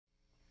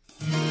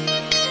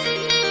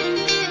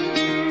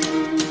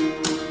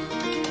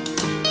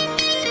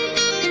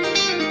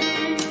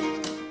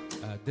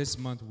this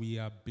month we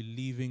are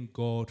believing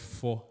God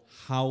for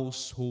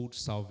household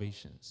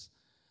salvations.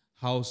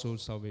 Household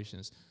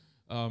salvations.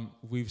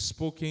 We've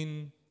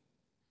spoken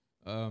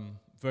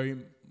very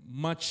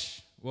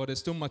much, well, there's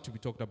still much to be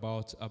talked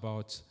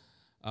about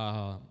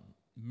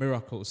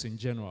miracles in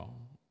general.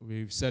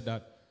 We've said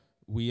that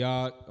we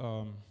are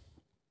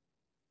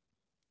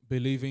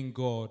believing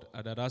God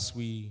that as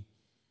we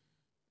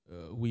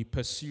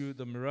pursue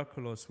the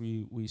miraculous,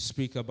 we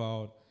speak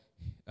about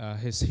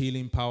His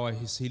healing power,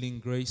 His healing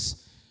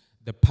grace,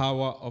 the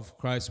power of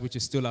Christ, which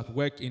is still at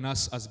work in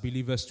us as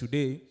believers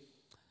today.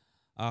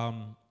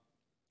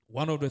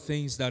 One of the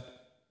things that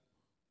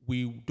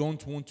we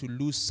don't want to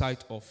lose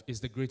sight of is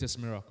the greatest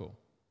miracle,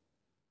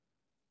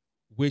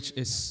 which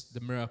is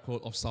the miracle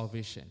of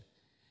salvation.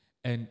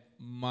 And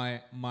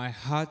my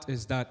heart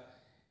is that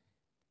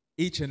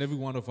each and every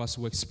one of us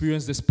will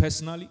experience this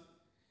personally,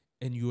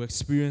 and you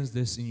experience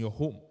this in your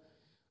home.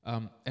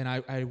 And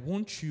I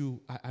want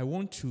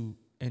to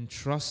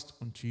entrust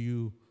unto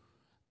you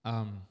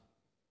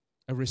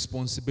a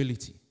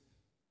responsibility.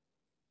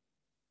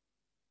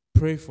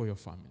 Pray for your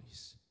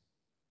families.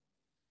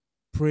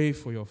 Pray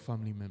for your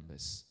family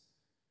members.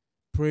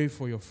 Pray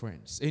for your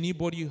friends.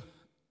 Anybody,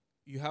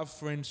 you have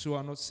friends who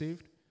are not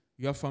saved?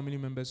 You have family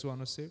members who are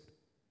not saved?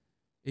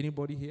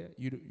 Anybody here?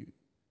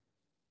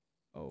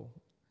 Oh.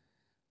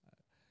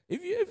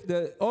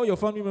 If all your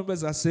family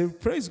members are saved,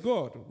 praise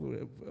God.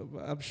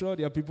 I'm sure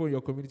there are people in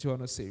your community who are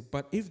not saved.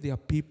 But if there are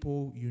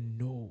people you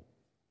know,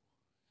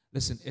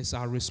 listen, it's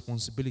our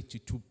responsibility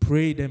to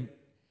pray them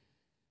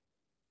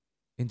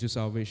into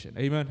salvation.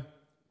 Amen?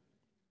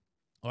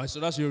 All right,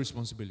 so that's your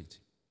responsibility,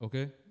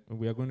 okay? And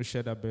we are going to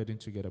share that burden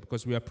together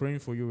because we are praying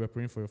for you, we are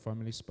praying for your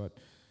families, but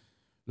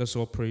let's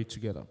all pray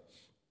together.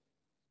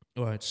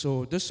 All right,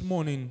 so this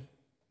morning,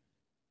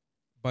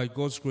 by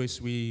God's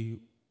grace, we're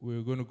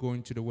going to go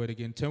into the Word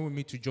again. Turn with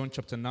me to John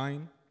chapter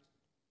 9.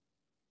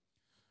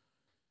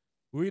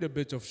 Read a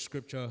bit of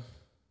Scripture.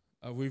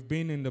 We've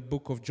been in the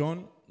book of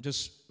John,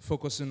 just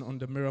focusing on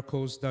the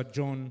miracles that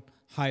John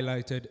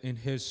highlighted in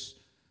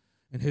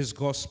his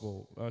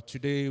Gospel.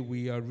 Today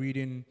we are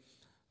reading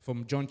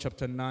from John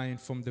chapter 9,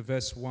 from the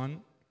verse 1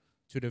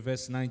 to the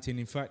verse 19.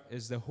 In fact,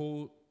 it's the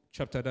whole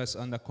chapter that's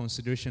under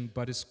consideration,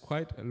 but it's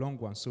quite a long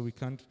one, so we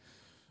can't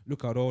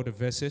look at all the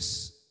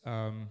verses.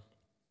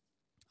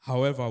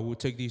 However, we'll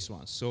take these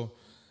ones. So,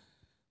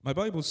 my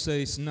Bible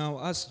says, now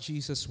as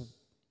Jesus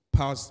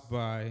passed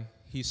by,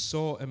 he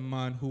saw a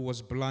man who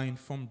was blind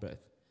from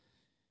birth.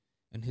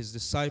 And his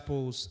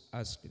disciples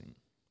asked him,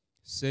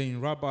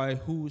 saying, Rabbi,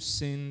 who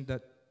sinned,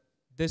 that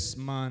this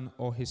man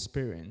or his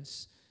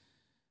parents,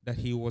 that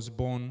he was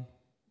born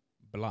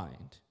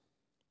blind?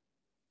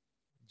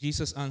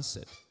 Jesus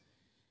answered,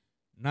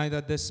 neither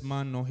this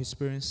man nor his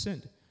parents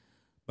sinned,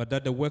 but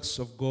that the works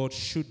of God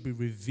should be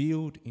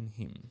revealed in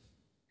him.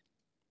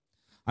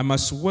 I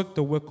must work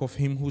the work of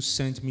him who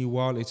sent me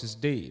while it is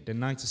day. The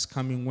night is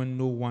coming when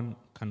no one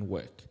can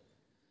work.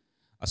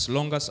 As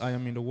long as I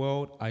am in the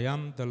world, I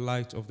am the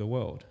light of the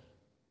world.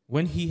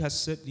 When he had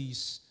said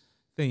these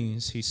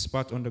things, he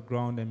spat on the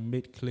ground and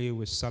made clay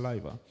with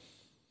saliva.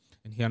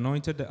 And he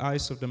anointed the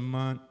eyes of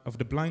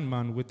the blind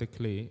man with the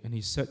clay, and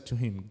he said to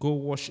him, go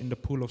wash in the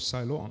pool of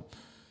Siloam,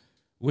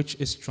 which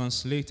is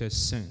translated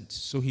sent.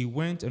 So he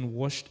went and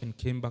washed and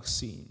came back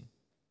seeing.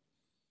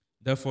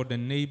 Therefore the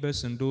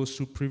neighbors and those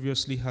who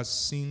previously had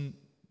seen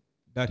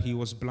that he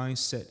was blind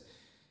said,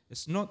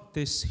 is not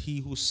this he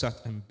who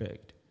sat and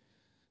begged?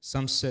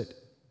 Some said,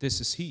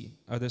 this is he.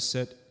 Others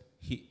said,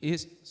 he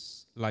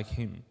is like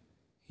him.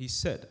 He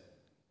said,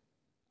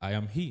 I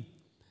am he.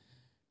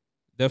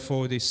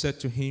 Therefore they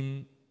said to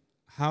him,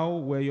 how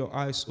were your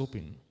eyes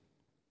open?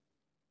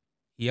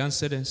 He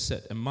answered and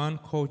said, a man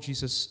called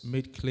Jesus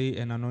made clay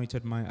and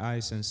anointed my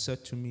eyes and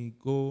said to me,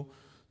 go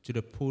to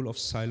the pool of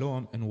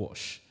Siloam and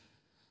wash.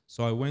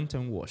 So I went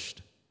and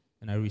washed,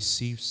 and I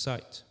received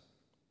sight.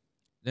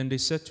 Then they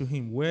said to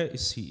him, where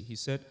is he? He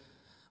said,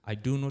 I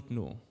do not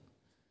know.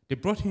 They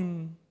brought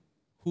him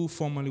who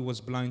formerly was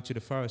blind to the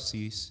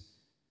Pharisees.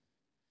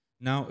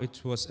 Now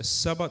it was a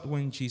Sabbath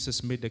when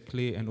Jesus made the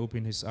clay and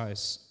opened his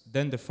eyes.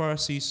 Then the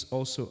Pharisees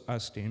also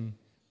asked him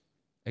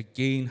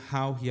again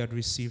how he had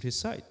received his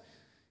sight.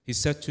 He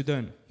said to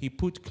them, he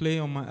put clay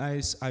on my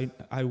eyes,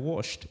 I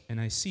washed,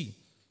 and I see.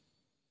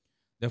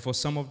 Therefore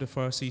some of the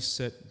Pharisees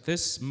said,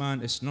 this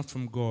man is not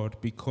from God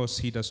because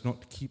he does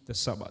not keep the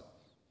Sabbath.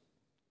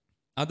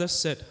 Others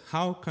said,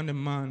 how can a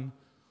man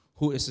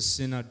who is a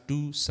sinner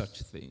do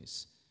such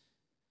things?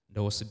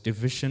 There was a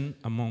division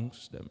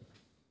amongst them.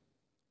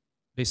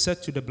 They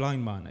said to the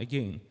blind man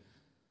again,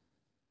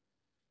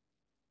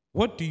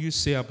 what do you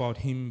say about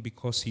him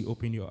because he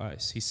opened your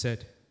eyes? He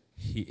said,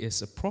 he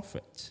is a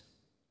prophet.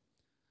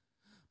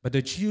 But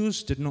the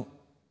Jews did not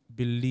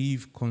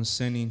believe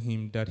concerning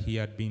him that he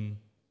had been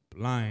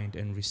blind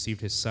and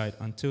received his sight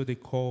until they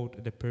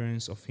called the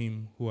parents of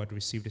him who had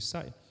received his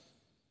sight.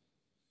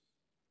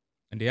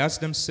 And they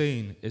asked them,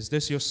 saying, is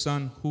this your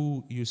son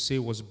who you say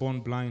was born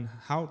blind?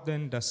 How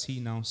then does he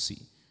now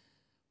see?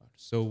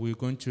 So we're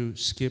going to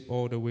skip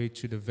all the way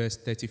to the verse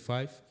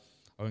 35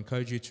 I'll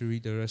encourage you to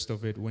read the rest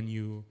of it when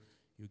you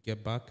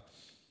get back.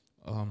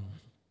 It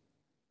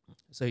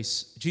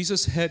says,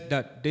 Jesus heard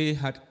that they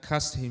had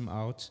cast him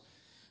out.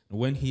 And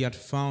when he had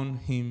found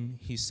him,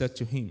 he said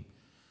to him,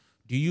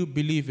 "Do you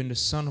believe in the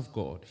Son of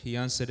God?" He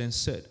answered and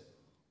said,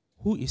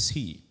 "Who is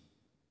he,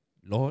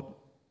 Lord,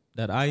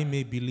 that I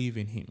may believe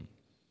in him?"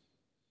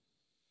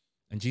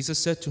 And Jesus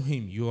said to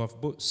him, "You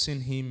have both seen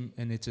him,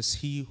 and it is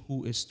he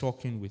who is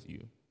talking with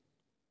you."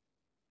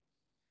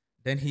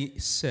 Then he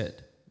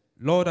said,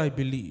 "Lord, I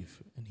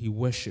believe," and he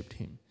worshipped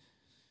him.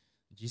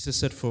 Jesus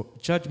said, "For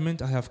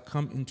judgment I have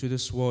come into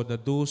this world,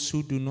 that those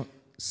who do not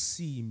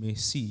see may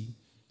see,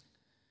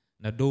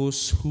 and that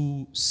those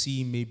who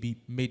see may be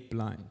made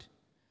blind."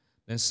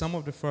 Then some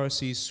of the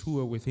Pharisees who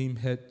were with him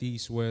heard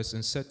these words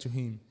and said to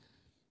him,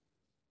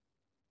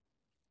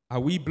 "Are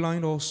we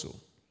blind also?"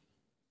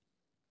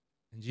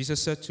 And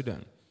Jesus said to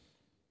them,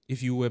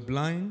 "If you were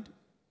blind,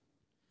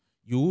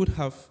 you would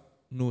have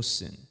no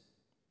sin.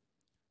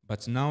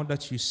 But now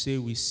that you say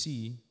we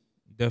see,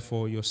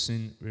 therefore your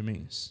sin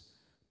remains."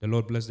 The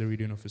Lord bless the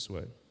reading of his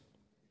word.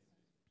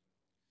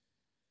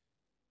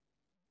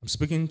 I'm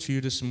speaking to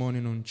you this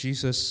morning on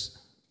Jesus,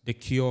 the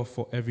cure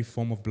for every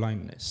form of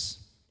blindness.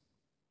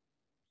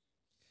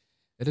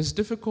 It is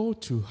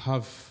difficult to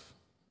have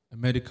a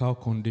medical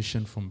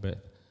condition from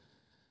birth.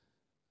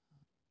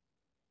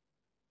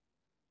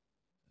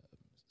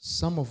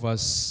 Some of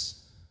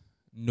us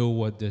know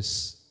what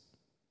this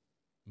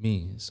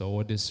means or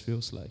what this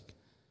feels like,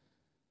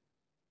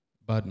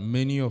 but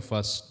many of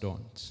us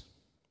don't.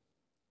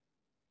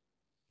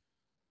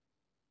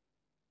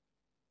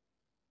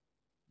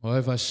 My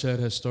wife has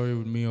shared her story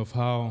with me of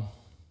how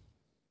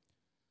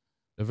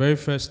the very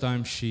first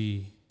time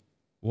she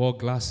wore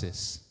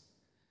glasses,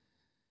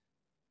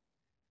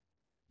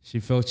 she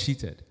felt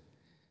cheated.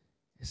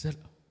 I said,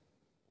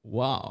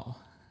 wow,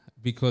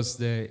 because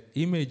the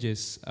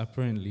images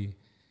apparently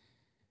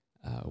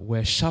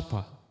were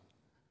sharper,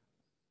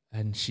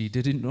 and she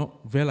didn't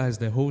realize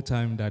the whole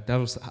time that that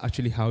was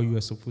actually how you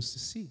were supposed to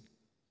see.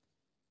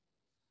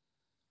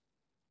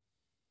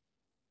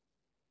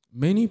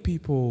 Many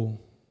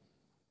people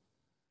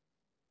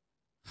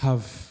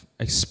have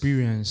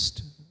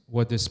experienced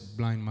what this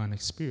blind man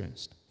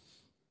experienced,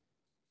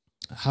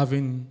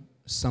 having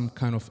some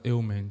kind of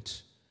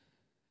ailment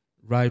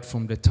right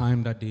from the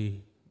time that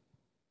they've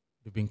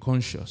been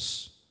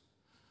conscious.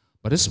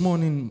 But this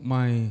morning,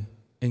 my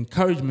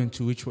encouragement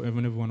to each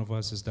and every one of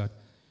us is that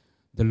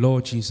the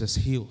Lord Jesus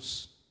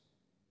heals.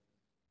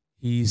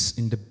 He is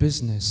in the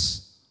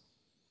business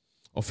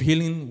of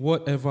healing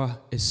whatever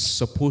is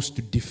supposed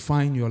to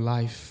define your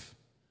life.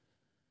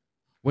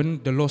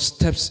 When the Lord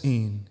steps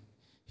in,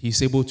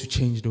 he's able to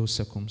change those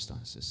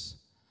circumstances.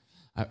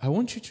 I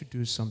want you to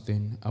do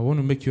something. I want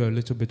to make you a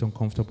little bit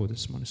uncomfortable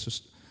this morning. So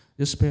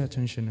just pay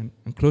attention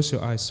and close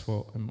your eyes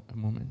for a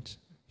moment.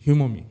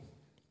 Humor me.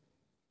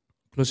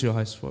 Close your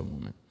eyes for a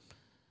moment.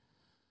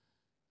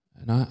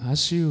 And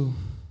as you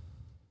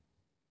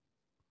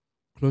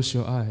close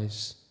your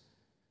eyes,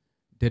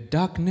 the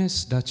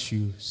darkness that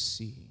you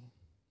see,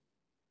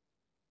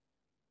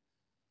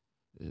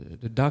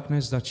 the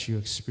darkness that you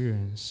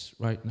experience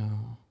right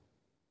now,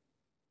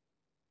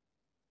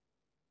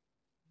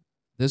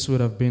 this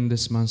would have been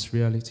this man's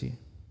reality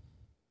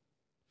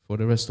for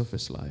the rest of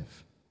his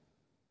life.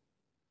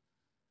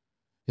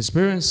 His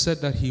parents said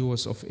that he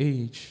was of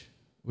age,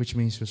 which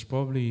means he was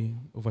probably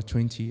over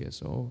 20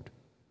 years old.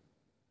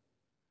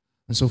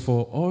 And so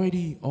for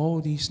already all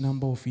these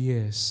number of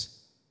years,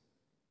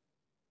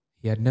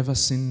 he had never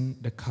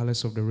seen the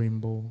colors of the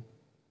rainbow.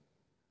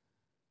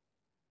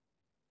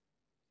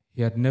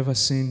 He had never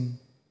seen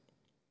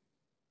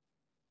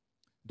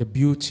the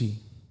beauty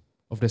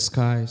of the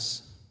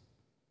skies.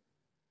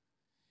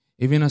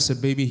 Even as a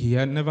baby, he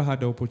had never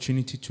had the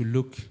opportunity to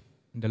look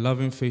in the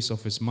loving face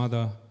of his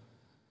mother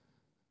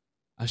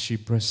as she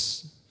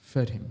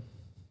breastfed him.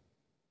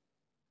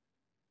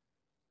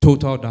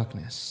 Total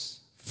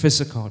darkness,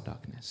 physical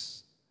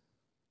darkness.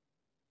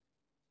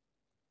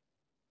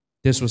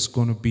 This was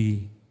going to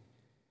be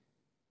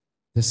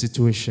the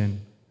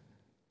situation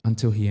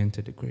until he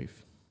entered the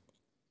grave.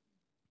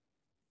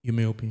 You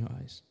may open your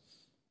eyes.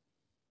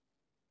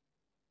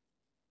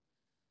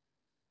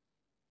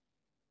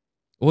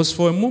 It was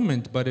for a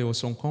moment, but it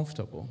was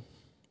uncomfortable.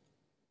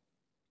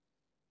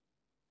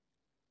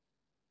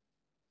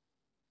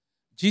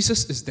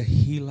 Jesus is the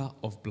healer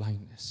of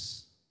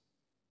blindness.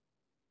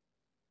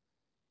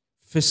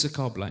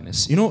 Physical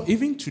blindness. You know,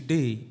 even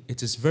today,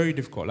 it is very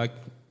difficult. Like,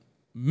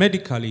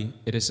 medically,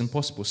 it is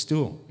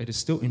impossible. It is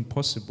still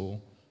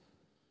impossible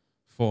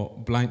for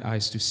blind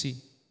eyes to see.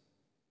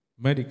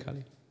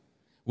 Medically.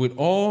 With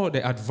all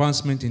the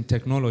advancement in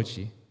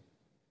technology,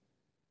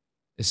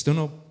 it's still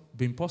not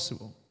been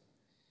possible.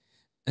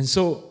 And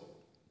so,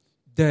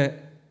 the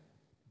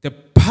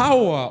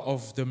power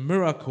of the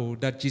miracle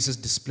that Jesus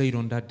displayed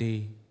on that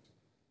day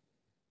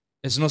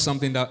is not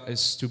something that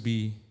is to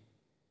be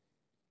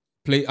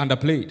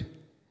underplayed.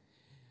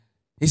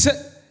 He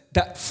said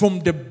that from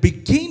the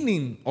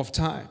beginning of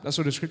time, that's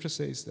what the scripture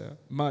says there,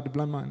 the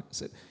blind man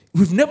said,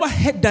 we've never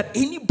heard that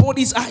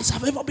anybody's eyes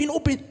have ever been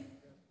opened.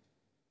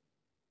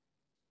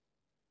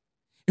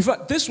 In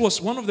fact, this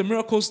was one of the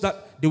miracles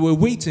that they were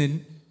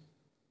waiting,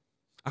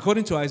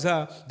 according to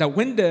Isaiah, that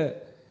when the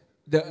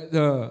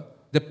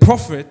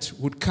prophet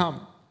would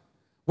come,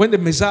 when the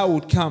Messiah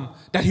would come,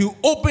 that he would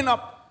open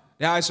up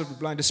the eyes of the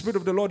blind. The Spirit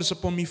of the Lord is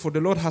upon me, for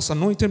the Lord has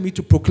anointed me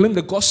to proclaim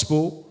the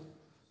gospel,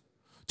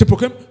 to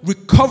proclaim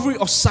recovery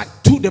of sight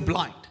to the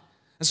blind.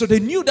 And so they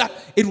knew that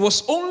it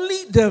was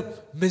only the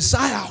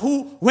Messiah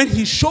who, when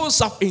he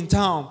shows up in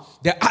town,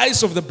 the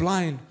eyes of the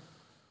blind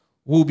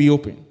will be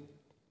open.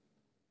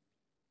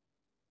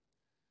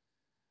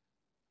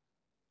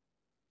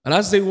 And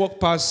as they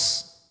walked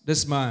past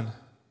this man,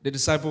 the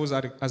disciples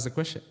asked the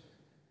question,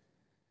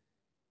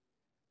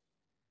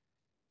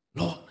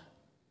 Lord,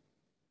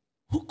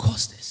 who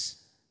caused this?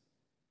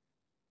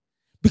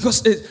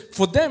 Because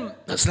for them,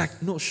 it's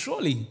like, no,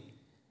 surely,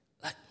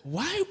 like,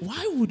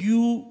 why would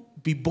you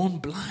be born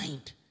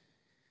blind?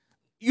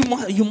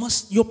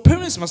 Your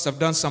parents must have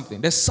done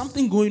something. There's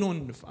something going on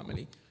in the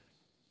family.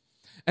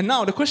 And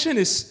now the question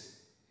is,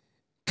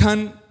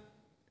 can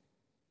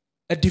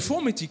a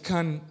deformity,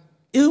 can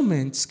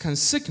ailments, can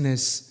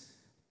sickness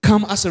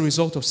come as a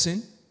result of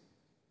sin?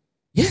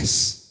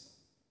 Yes.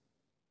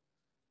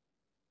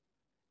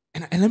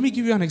 And let me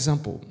give you an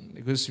example,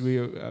 because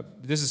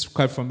this is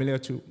quite familiar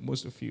to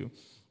most of you.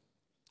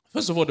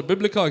 First of all, the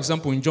biblical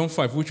example in John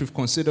 5, which we've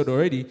considered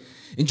already.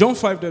 In John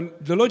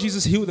 5, the Lord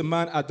Jesus healed the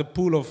man at the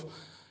pool of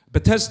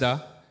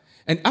Bethesda.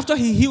 And after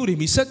he healed him,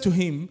 he said to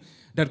him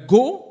that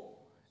go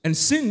and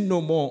sin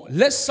no more,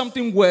 lest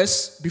something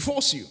worse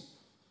befalls you.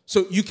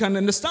 So you can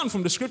understand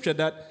from the scripture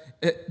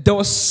that there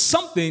was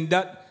something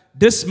that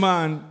this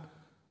man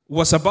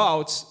was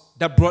about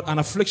that brought an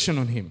affliction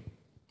on him.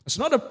 It's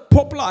not a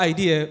popular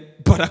idea,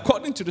 but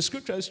according to the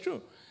scripture, it's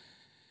true.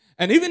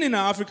 And even in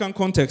our African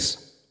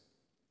context,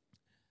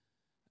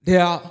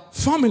 there are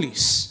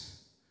families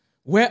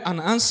where an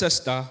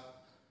ancestor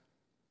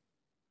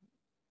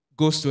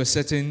goes to a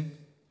certain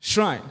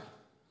shrine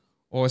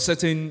or a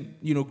certain,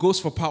 goes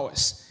for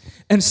powers.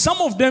 And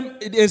some of them,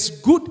 it is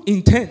good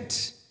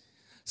intent.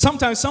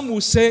 Sometimes some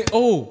will say,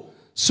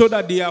 so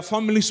that their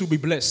families will be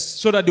blessed,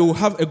 so that they will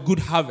have a good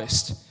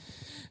harvest.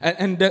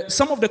 And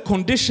some of the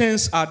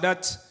conditions are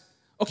that,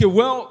 okay,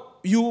 well,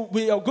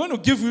 we are going to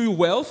give you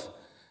wealth,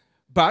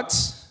 but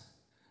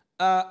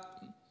your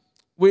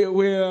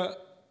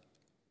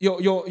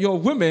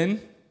women,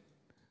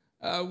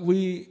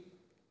 to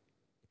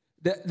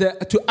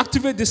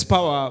activate this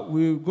power,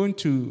 we're going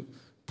to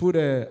put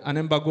an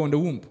embargo on the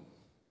womb.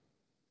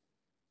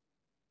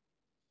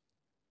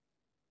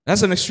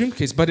 That's an extreme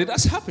case, but it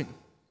does happen.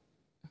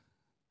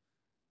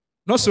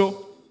 Not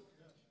so.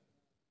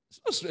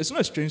 It's not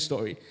a strange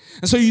story.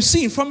 And so you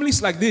see in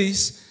families like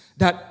this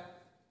that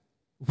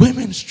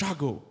women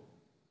struggle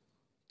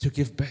to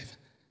give birth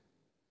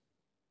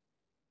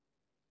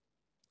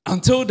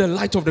until the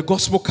light of the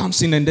gospel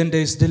comes in, and then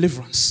there's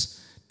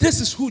deliverance.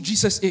 This is who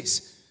Jesus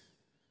is.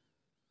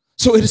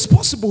 So it is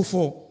possible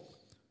for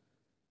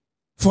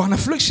an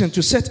affliction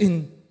to set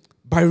in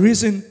by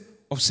reason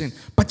of sin.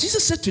 But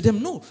Jesus said to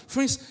them, no,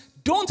 friends,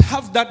 don't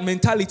have that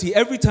mentality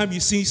every time you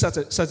see such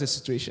a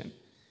situation.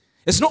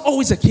 It's not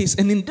always the case.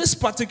 And in this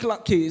particular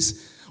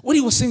case, what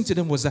he was saying to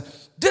them was that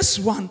this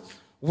one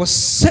was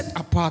set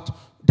apart,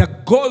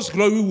 that God's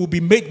glory will be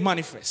made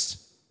manifest.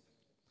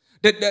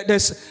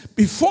 That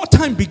before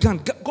time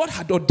began, God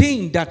had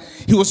ordained that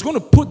he was going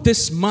to put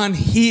this man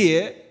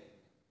here,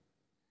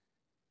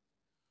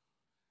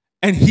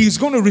 and he's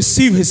going to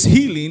receive his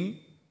healing,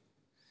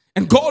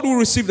 and God will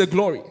receive the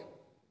glory.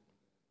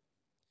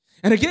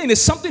 And again,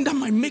 it's something that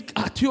might make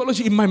our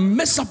theology, it might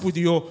mess up with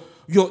your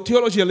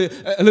theology a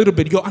little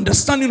bit, your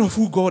understanding of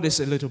who God is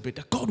a little bit.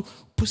 That God will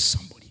put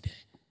somebody there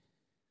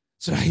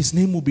so that his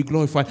name will be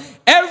glorified.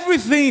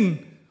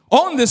 Everything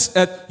on this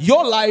earth,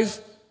 your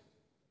life,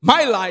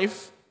 my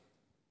life,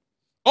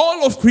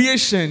 all of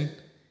creation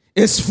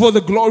is for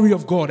the glory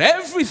of God.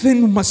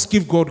 Everything must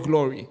give God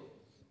glory.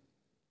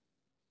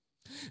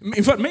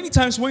 In fact, many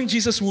times when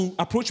Jesus will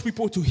approach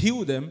people to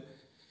heal them,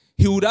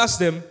 he would ask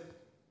them,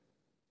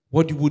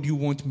 what would you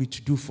want me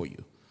to do for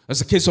you? That's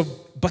the case of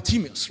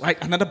Bartimaeus, right?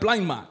 Another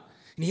blind man.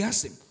 And he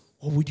asked him,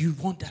 what would you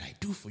want that I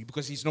do for you?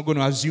 Because he's not going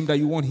to assume that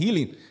you want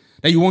healing,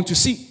 that you want to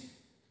see.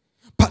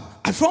 But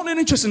I found it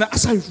interesting that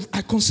as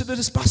I consider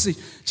this passage,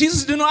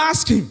 Jesus did not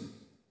ask him.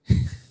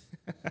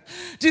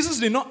 Jesus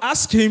did not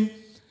ask him,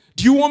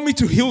 do you want me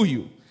to heal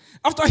you?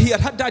 After he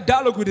had that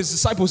dialogue with his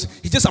disciples,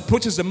 he just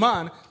approaches the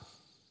man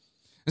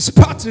and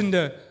spat in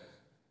the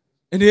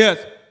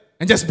earth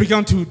and just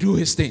began to do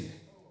his thing.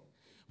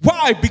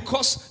 Why?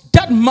 Because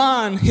that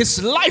man,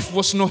 his life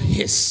was not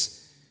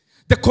his.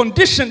 The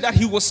condition that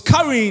he was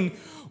carrying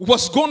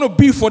was going to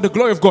be for the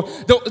glory of God.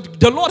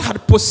 The Lord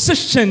had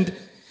positioned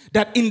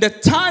that in the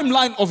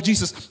timeline of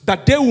Jesus,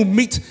 that they will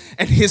meet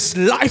and his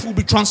life will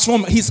be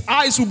transformed. His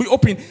eyes will be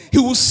open. He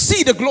will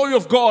see the glory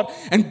of God,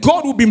 and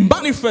God will be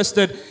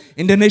manifested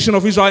in the nation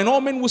of Israel. And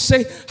all men will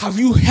say, have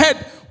you heard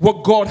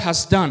what God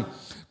has done?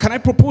 Can I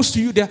propose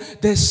to you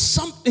that there's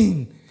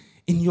something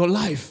in your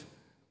life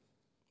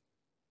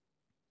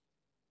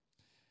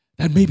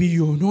that maybe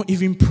you're not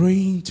even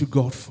praying to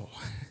God for.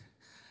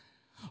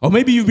 Or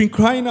maybe you've been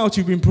crying out,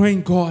 you've been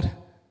praying, God,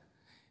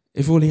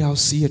 if only I'll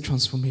see a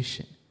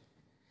transformation.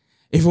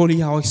 If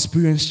only I'll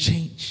experience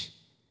change.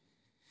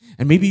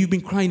 And maybe you've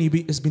been crying,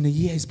 it's been a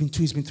year, it's been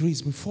 2, it's been 3,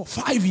 it's been 4,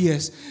 5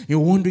 years. You're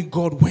wondering,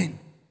 God, when?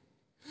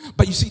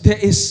 But you see, there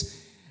is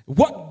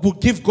what will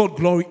give God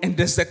glory, and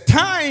there's a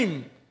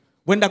time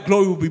when that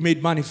glory will be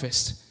made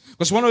manifest.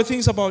 Because one of the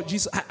things about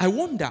Jesus, I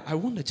wonder,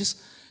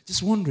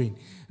 just wondering,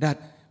 that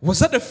was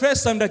that the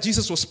first time that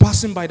Jesus was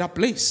passing by that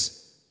place?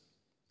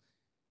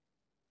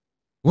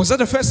 Was that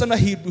the first time that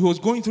he was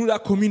going through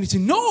that community?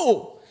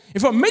 No. In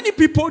fact, many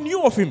people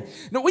knew of him.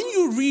 Now, when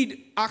you read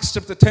Acts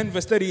chapter 10,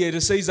 verse 38,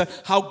 it says that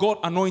how God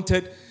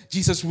anointed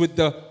Jesus with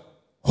the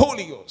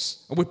Holy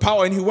Ghost and with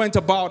power, and he went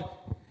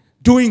about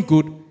doing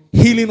good,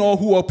 healing all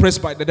who were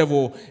oppressed by the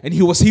devil, and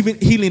he was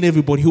healing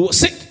everybody who was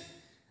sick.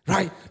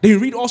 Right? Then you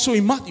read also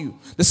in Matthew,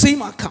 the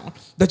same account,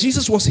 that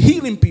Jesus was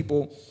healing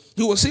people.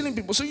 He was healing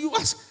people. So you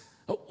ask,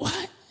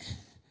 what?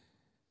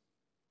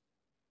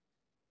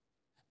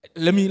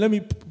 Let me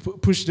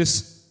push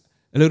this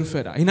a little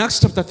further. In Acts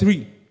chapter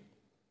 3,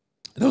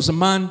 there was a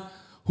man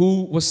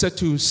who was said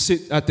to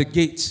sit at the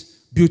gate,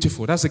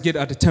 beautiful. That's the gate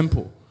at the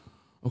temple.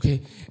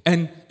 Okay?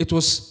 And it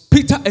was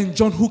Peter and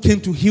John who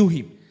came to heal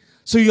him.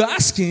 So you're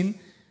asking,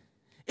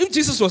 if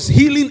Jesus was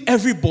healing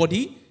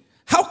everybody,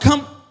 how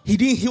come he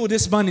didn't heal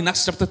this man in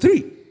Acts chapter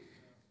 3?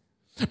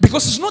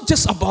 Because it's not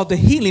just about the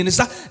healing. It's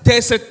that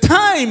there's a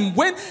time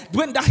when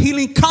that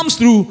healing comes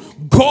through,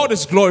 God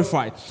is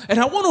glorified. And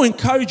I want to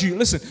encourage you,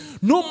 listen,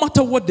 no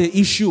matter what the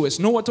issue is,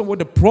 no matter what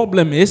the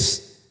problem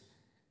is,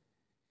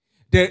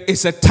 there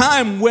is a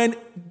time when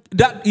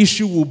that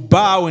issue will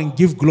bow and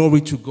give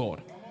glory to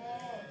God.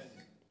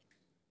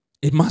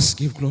 It must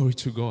give glory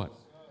to God.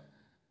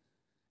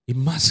 It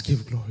must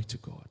give glory to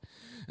God.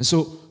 And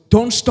so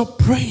don't stop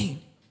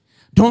praying.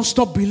 Don't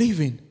stop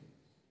believing.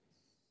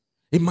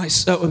 It might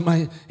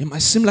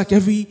seem like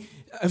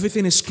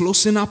everything is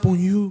closing up on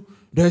you.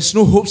 There is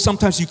no hope.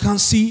 Sometimes you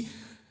can't see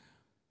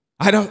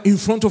either in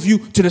front of you,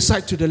 to the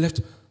side, to the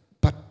left.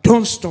 But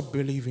don't stop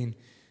believing.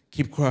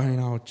 Keep crying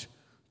out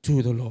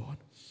to the Lord.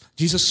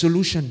 Jesus'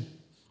 solution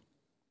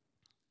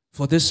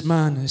for this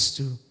man is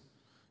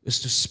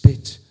to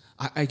spit.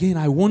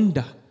 I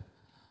wonder.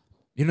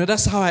 You know,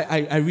 that's how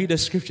I read the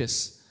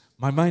scriptures.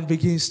 My mind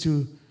begins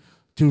to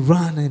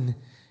run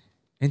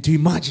and to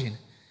imagine.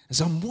 And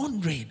so I'm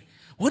wondering,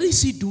 what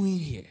is he doing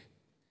here?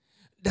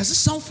 Does it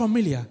sound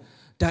familiar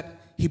that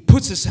he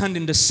puts his hand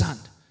in the sand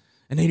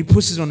and then he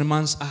puts it on the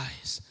man's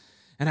eyes?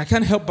 And I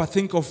can't help but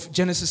think of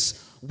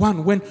Genesis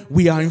 1 when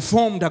we are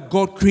informed that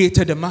God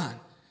created a man.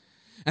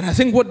 And I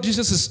think what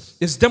Jesus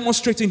is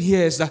demonstrating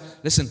here is that,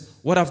 listen,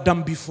 what I've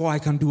done before I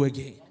can do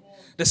again.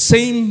 The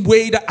same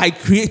way that I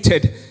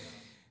created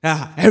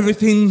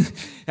everything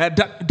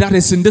that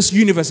is in this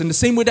universe, in the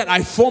same way that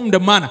I formed the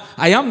man,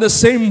 I am the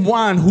same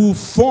one who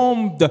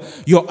formed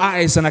your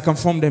eyes, and I can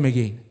form them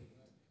again.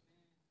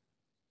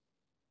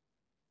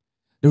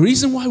 The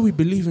reason why we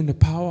believe in the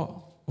power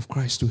of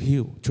Christ to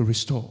heal, to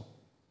restore,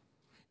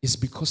 is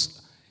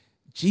because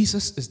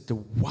Jesus is the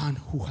one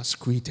who has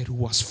created,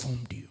 who has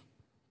formed you.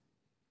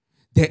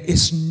 There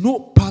is no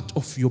part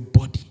of your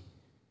body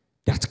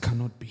that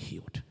cannot be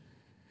healed.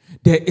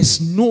 There is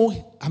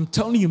no, I'm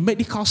telling you,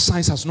 medical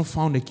science has not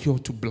found a cure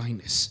to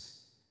blindness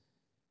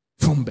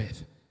from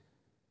birth.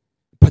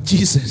 But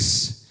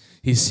Jesus,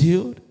 he's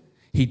healed.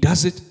 He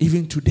does it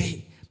even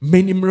today.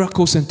 Many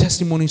miracles and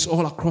testimonies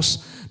all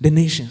across the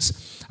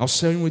nations. I was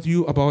sharing with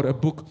you about a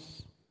book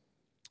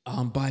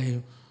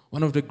by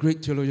one of the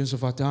great theologians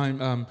of our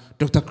time,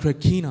 Dr.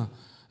 Craig Keener,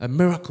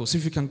 Miracles.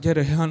 If you can get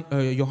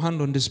your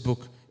hand on this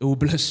book, it will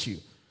bless you.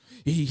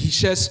 He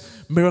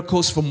shares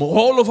miracles from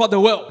all over the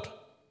world.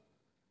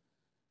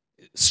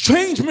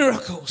 Strange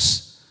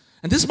miracles.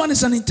 And this man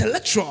is an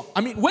intellectual.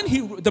 I mean,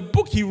 the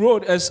book he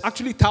wrote is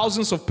actually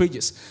thousands of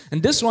pages.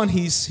 And this one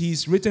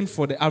he's written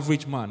for the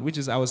average man, which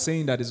is, I was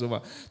saying, that is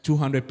over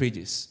 200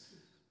 pages.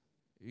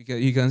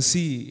 You can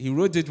see, he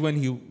wrote it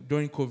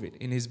during COVID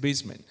in his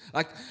basement.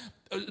 Like,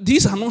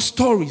 these are not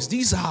stories.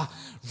 These are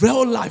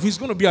real life. He's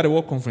going to be at the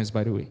World Conference,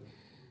 by the way.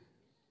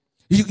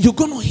 You're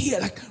going to hear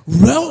like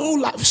real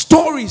life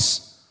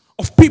stories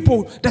of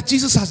people that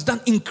Jesus has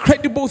done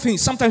incredible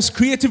things, sometimes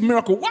creative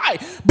miracle. Why?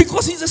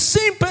 Because he's the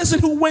same person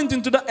who went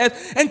into the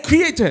earth and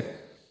created.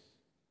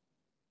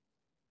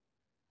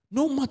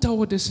 No matter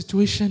what the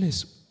situation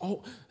is,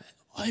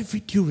 every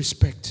due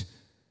respect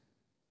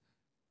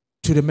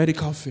to the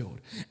medical field.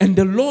 And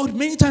the Lord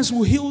many times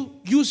will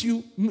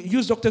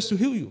use doctors to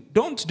heal you.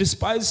 Don't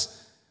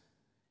despise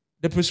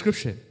the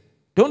prescription.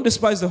 Don't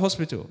despise the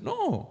hospital.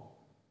 No.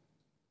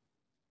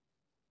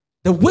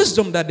 The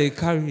wisdom that they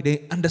carry,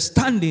 the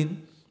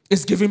understanding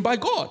is given by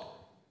God.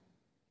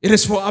 It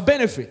is for our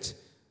benefit.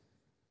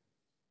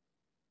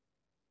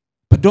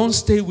 But don't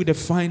stay with the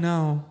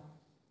final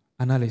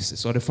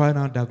analysis or the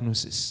final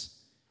diagnosis.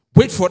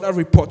 Wait for that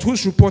report.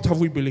 Whose report have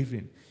we believed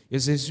in?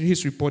 It's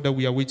his report that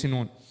we are waiting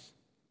on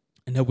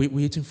and that we're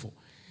waiting for.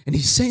 And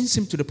he sends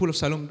him to the pool of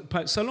Siloam.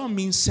 Siloam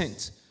means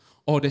sent,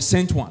 or the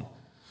sent one.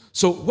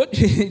 So what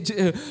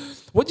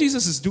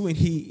Jesus is doing,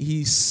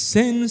 he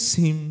sends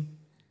him,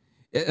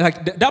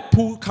 like that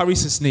pool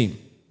carries his name,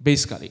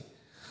 basically.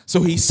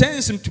 So he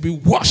sends him to be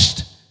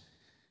washed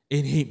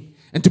in him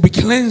and to be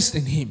cleansed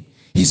in him.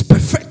 He's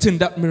perfecting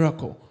that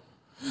miracle.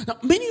 Now,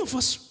 many of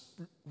us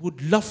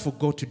would love for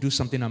God to do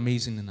something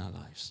amazing in our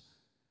lives.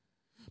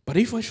 But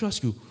if I should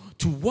ask you,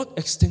 to what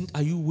extent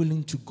are you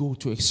willing to go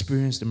to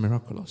experience the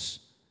miraculous?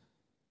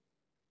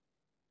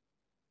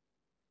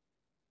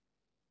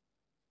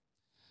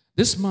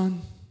 This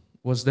man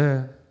was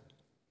there.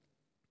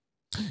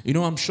 You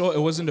know, I'm sure it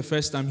wasn't the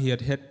first time he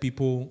had heard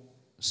people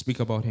speak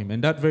about him.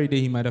 And that very day,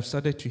 he might have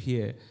started to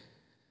hear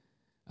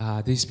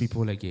these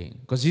people again.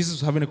 Because Jesus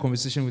was having a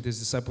conversation with his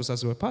disciples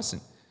as they were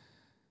passing.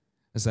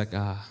 It's like,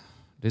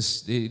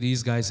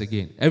 these guys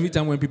again. Every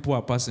time when people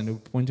are passing, they were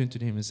pointing to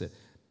him and said,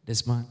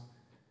 this man,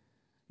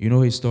 you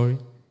know his story?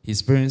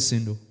 His parents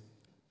sinned, though.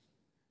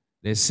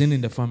 There's sin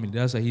in the family.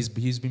 That's why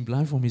he's been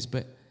blind from his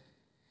birth.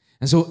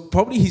 And so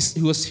probably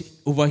he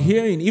was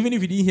overhearing, even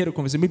if he didn't hear the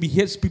conversation, maybe he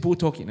hears people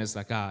talking. It's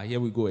like, here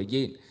we go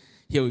again.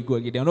 Here we go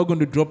again. They're not going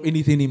to drop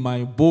anything in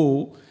my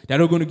bowl. They're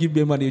not going to give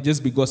me money. They'll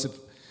just be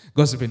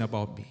gossiping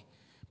about me.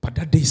 But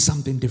that day,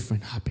 something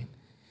different happened.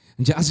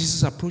 And as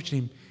Jesus approached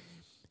him,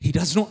 he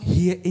does not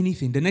hear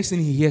anything. The next thing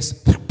he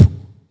hears,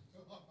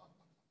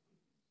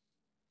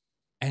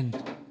 and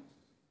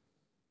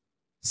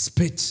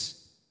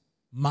spits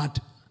mud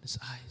on his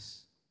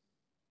eyes.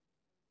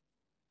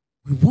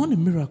 We want a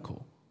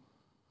miracle.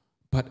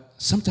 But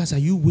sometimes, are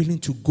you willing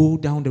to go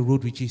down the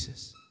road with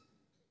Jesus?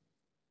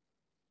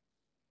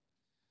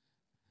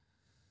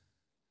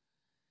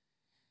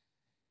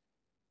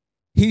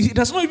 He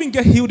does not even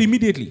get healed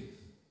immediately.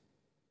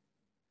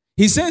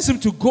 He sends him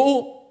to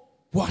go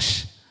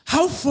wash.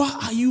 How far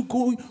are you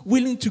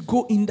willing to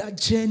go in that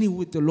journey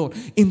with the Lord,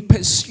 in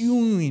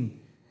pursuing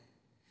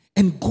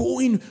and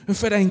going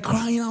further and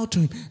crying out to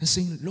him and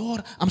saying,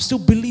 Lord, I'm still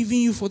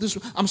believing you for this.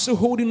 I'm still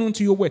holding on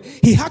to your word.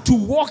 He had to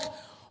walk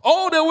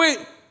all the way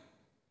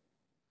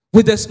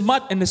with the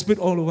mud and the spit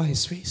all over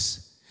his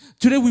face.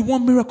 Today we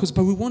want miracles,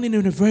 but we want it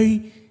in a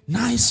very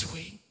nice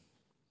way.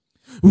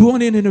 We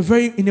want it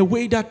in a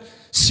way that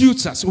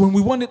suits us. When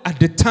we want it at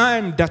the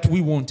time that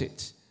we want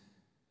it.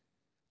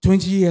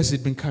 20 years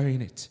he'd been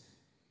carrying it.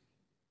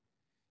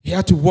 He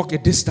had to walk a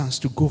distance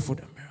to go for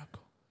the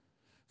miracle.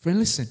 Friend,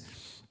 listen.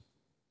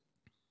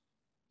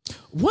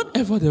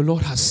 Whatever the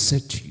Lord has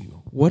said to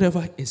you,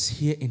 whatever is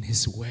here in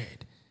his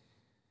word,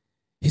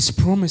 his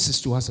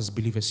promises to us as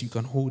believers, you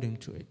can hold him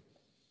to it.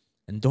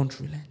 And don't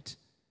relent.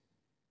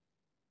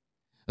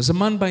 There's a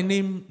man by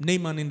name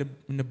Naaman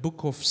in the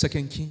book of 2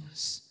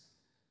 Kings,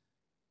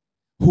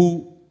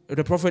 who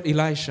the prophet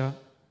Elisha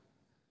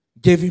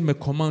gave him a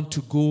command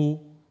to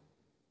go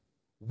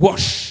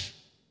wash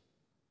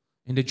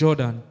in the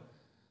Jordan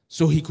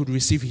so he could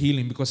receive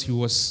healing because he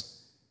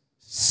was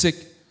sick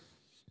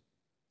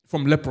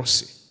from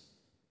leprosy.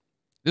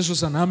 This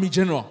was an army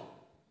general.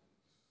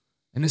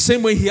 In the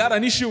same way, he had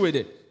an issue with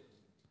it.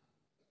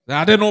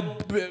 I don't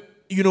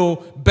know,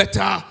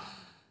 better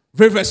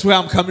rivers where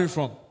I'm coming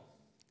from.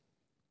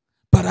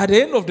 But at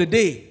the end of the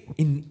day,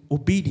 in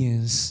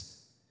obedience,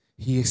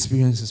 he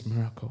experiences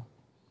miracle.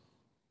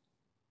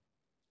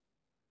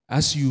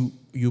 As you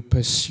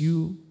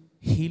pursue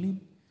healing,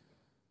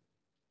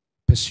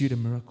 pursue the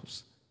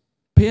miracles.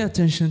 Pay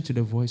attention to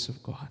the voice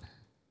of God.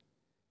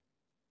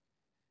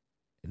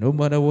 No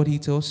matter what he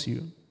tells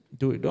you,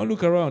 do it. Don't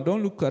look around.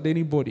 Don't look at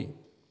anybody.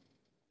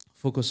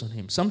 Focus on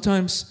him.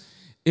 Sometimes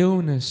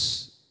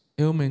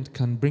ailment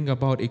can bring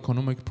about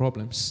economic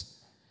problems.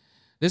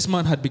 This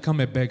man had become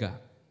a beggar.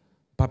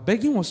 But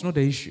begging was not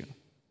the issue.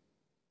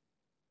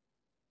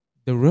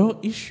 The real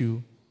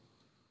issue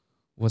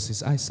was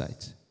his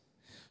eyesight.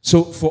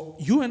 So for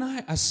you and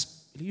I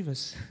as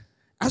believers,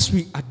 as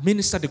we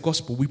administer the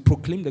gospel, we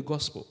proclaim the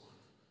gospel,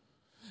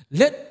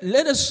 let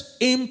us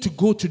aim to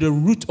go to the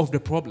root of the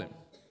problem.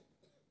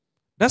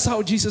 That's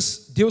how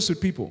Jesus deals with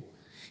people.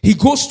 He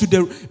goes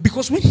to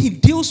because when he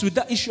deals with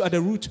that issue at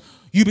the root,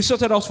 you'll be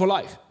sorted out for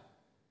life.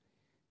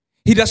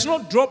 He does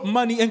not drop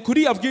money. And could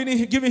he have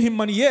given him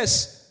money?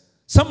 Yes.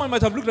 Someone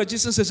might have looked at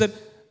Jesus and said,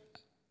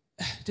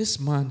 this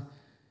man,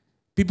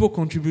 people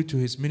contribute to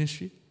his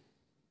ministry.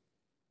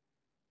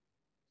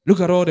 Look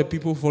at all the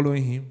people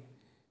following him.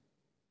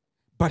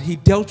 But he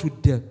dealt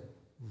with the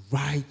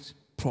right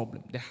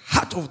problem, the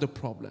heart of the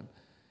problem.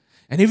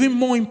 And even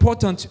more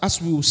important,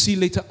 as we will see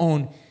later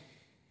on,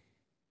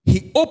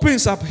 he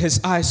opens up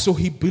his eyes so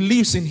he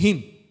believes in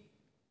him.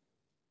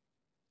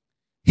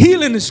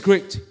 Healing is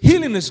great.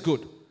 Healing is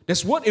good.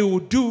 That's what it will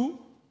do.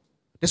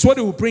 That's what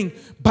it will bring.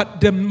 But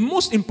the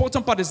most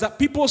important part is that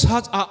people's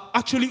hearts are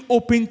actually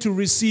open to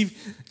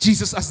receive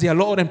Jesus as their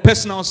Lord and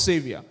personal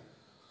Savior.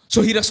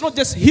 So he does not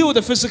just heal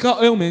the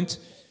physical ailment,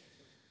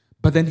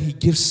 but then he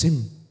gives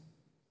him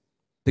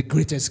the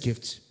greatest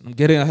gift. I'm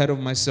getting ahead of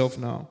myself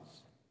now.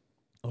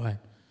 All right.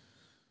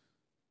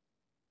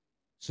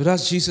 So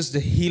that's Jesus, the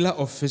healer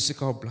of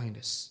physical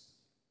blindness.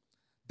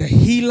 the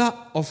healer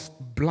of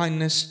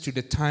blindness to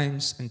the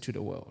times and to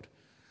the world.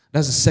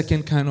 That's the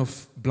second kind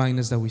of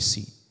blindness that we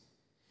see.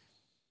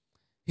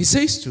 He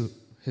says to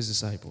his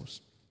disciples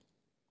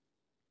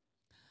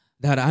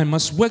that I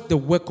must work the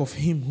work of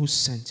him who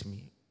sent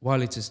me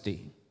while it is day.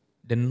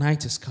 The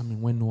night is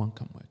coming when no one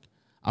can work.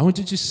 I want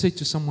you to say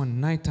to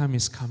someone, nighttime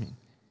is coming.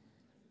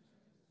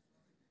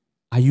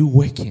 Are you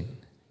working?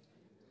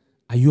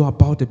 Are you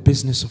about the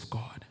business of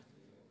God?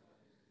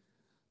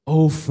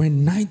 Oh,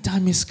 friend,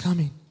 nighttime is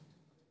coming.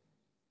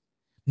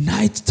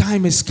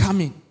 Nighttime is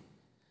coming.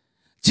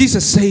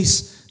 Jesus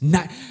says,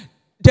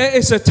 there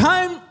is a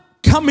time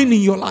coming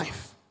in your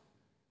life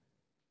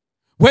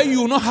where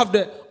you will not have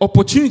the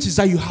opportunities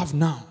that you have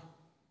now.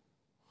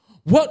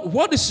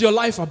 What is your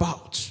life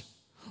about?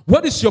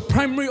 What is your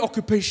primary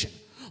occupation?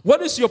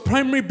 What is your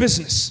primary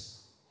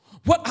business?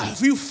 What have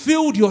you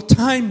filled your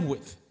time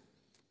with?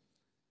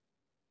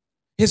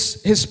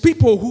 His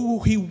people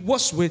who he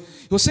was with,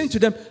 he was saying to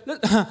them,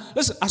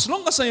 listen, as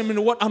long as I am in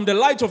the world, I'm the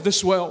light of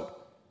this world.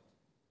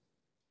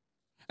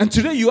 And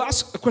today you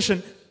ask a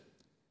question,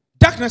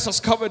 darkness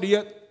has covered the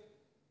earth,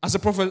 as the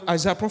prophet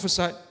Isaiah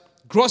prophesied,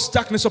 gross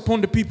darkness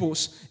upon the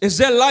peoples. Is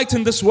there light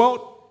in this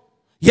world?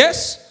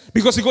 Yes,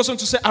 because he goes on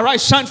to say,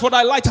 arise, shine, for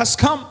thy light has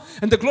come,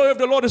 and the glory of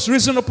the Lord is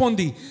risen upon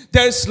thee.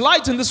 There is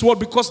light in this world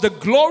because the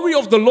glory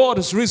of the Lord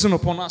is risen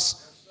upon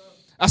us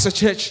as a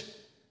church.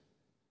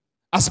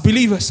 As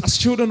believers, as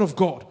children of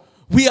God,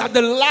 we are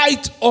the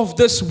light of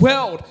this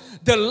world.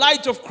 The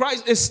light of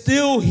Christ is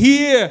still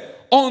here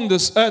on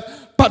this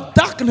earth, but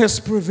darkness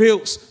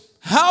prevails.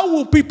 How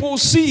will people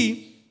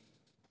see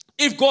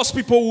if God's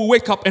people will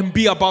wake up and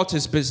be about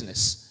his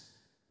business?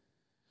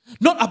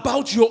 Not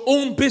about your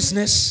own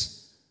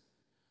business,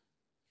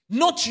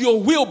 not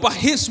your will, but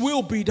his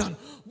will be done.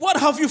 What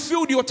have you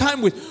filled your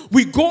time with?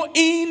 We go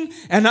in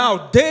and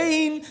out,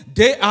 day in,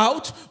 day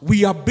out.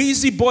 We are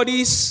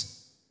busybodies.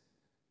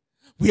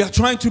 We are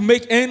trying to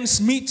make ends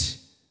meet.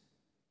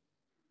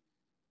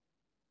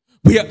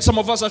 Some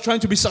of us are trying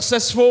to be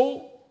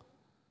successful.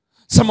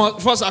 Some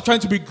of us are trying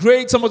to be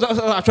great. Some of us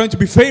are trying to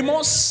be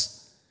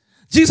famous.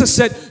 Jesus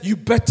said, you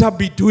better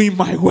be doing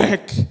my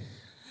work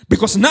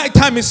because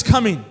nighttime is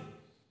coming.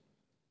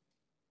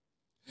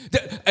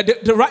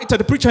 The writer,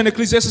 the preacher in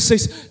Ecclesiastes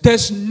says,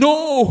 there's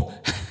no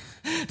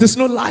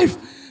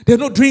life. There are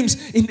no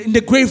dreams in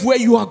the grave where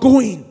you are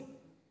going.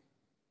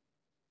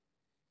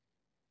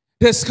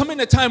 There's coming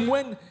a time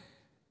when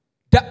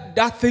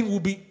that thing will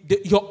be,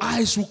 your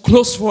eyes will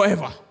close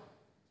forever.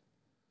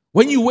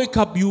 When you wake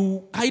up,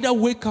 you either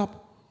wake up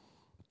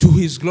to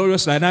his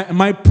glorious light. And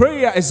my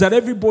prayer is that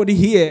everybody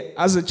here,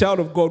 as a child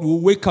of God,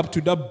 will wake up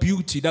to that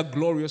beauty, that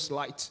glorious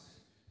light.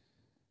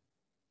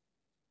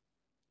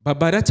 But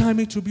by that time,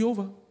 it will be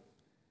over.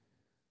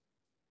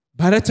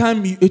 By that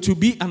time, it will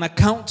be an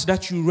account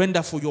that you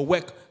render for your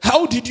work.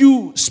 How did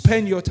you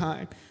spend your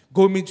time?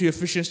 Go into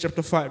Ephesians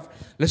chapter 5.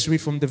 Let's read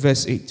from the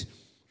verse 8.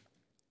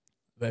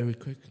 Very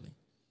quickly.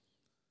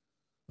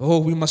 Oh,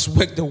 we must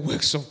work the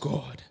works of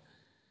God.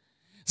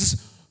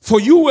 For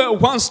you were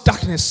once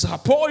darkness.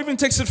 Paul even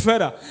takes it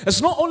further.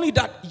 It's not only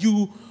that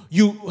you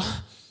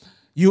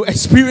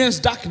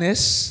experienced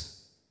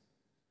darkness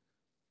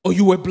or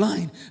you were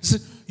blind.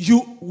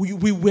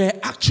 We were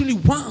actually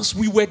once,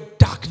 we were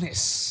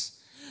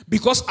darkness.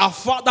 Because our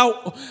father,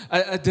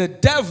 the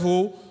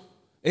devil,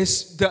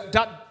 is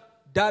that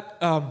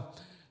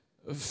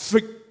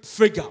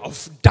figure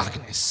of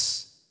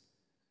darkness,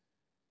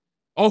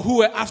 or who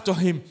were after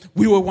him.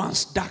 We were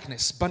once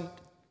darkness, but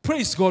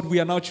praise God, we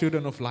are now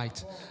children of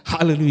light.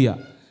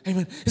 Hallelujah.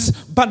 Amen.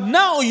 But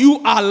now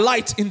you are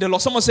light in the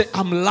Lord. Someone say,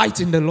 I'm light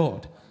in the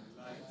Lord.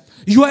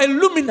 You are a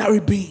luminary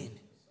being.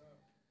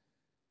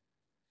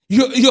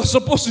 You're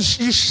supposed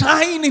to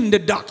shine in the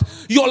dark.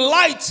 Your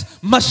light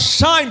must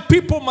shine.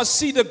 People must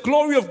see the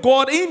glory of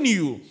God in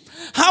you.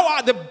 How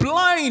are the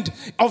blind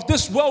of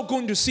this world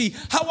going to see?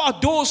 How are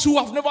those who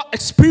have never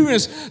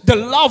experienced the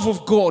love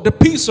of God, the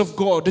peace of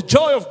God, the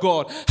joy of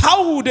God?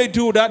 How will they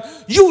do that?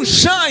 You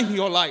shine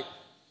your light.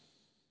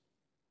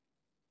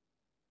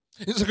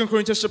 In 2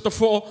 Corinthians chapter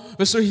 4,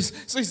 verse 3, he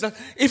says that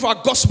if our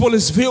gospel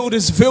is veiled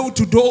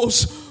to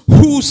those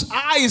whose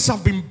eyes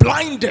have been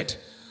blinded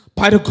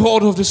by the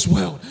God of this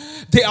world.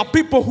 There are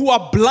people who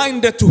are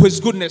blinded to his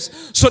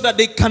goodness so that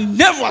they can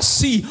never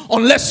see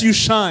unless you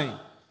shine.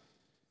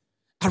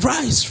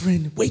 Arise,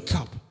 friend, wake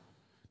up.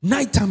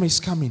 Nighttime is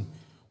coming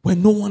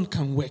when no one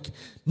can work.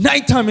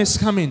 Nighttime is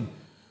coming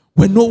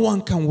when no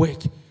one can work.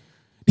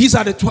 These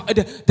are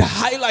the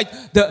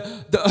highlight,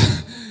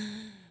 the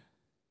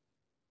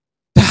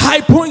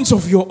high points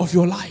of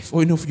your life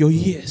or of your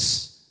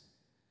years.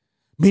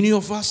 Many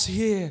of us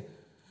here,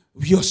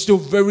 you're still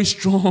very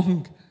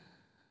strong.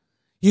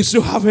 You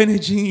still have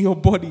energy in your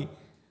body.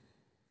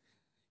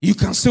 You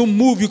can still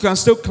move. You can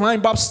still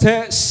climb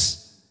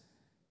upstairs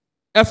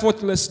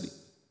effortlessly.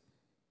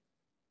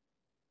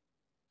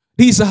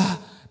 These are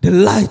the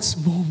light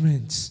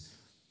moments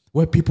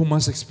where people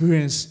must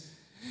experience.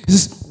 It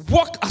says,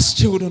 walk as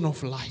children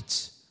of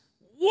light.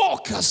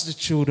 Walk as the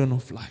children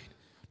of light.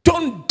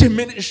 Don't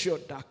diminish your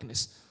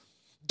darkness.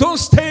 Don't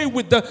stay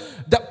with the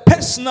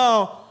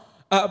personal,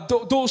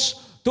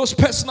 those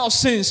personal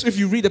sins. If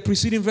you read the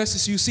preceding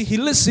verses, you see he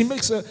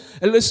makes a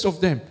list of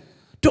them.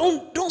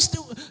 Don't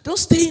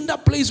stay in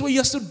that place where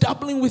you're still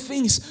dabbling with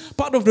things.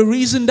 Part of the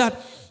reason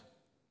that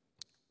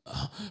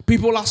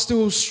people are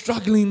still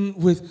struggling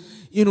with,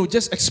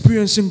 just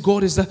experiencing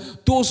God is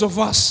that those of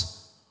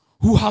us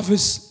who have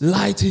His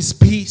light, His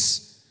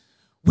peace,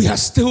 we are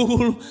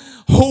still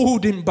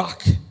holding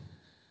back.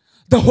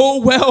 The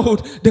whole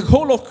world, the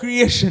whole of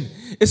creation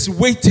is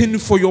waiting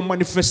for your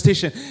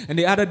manifestation. And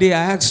the other day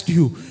I asked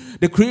you,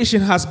 the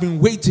creation has been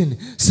waiting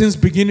since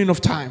beginning of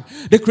time.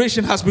 The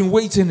creation has been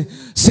waiting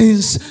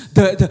since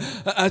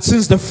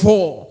the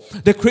fall.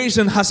 The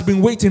creation has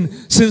been waiting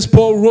since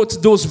Paul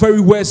wrote those very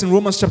words in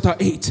Romans chapter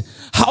 8.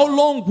 How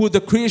long will the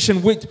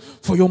creation wait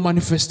for your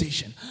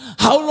manifestation?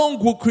 How long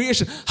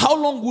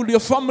will your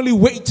family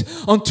wait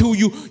until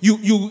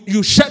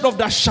you shed off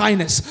that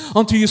shyness,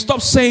 until you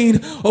stop saying,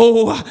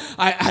 oh,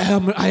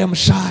 I am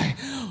shy.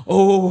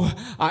 Oh,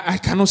 I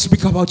cannot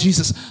speak about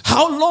Jesus.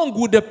 How long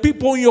would the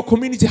people in your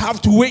community have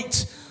to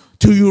wait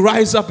till you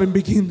rise up and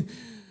begin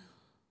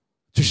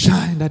to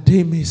shine that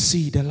they may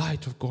see the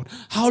light of God?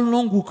 How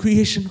long will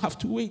creation have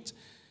to wait?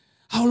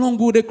 How long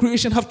will the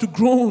creation have to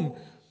groan?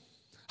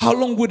 How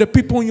long will the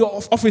people in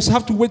your office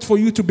have to wait for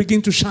you to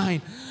begin to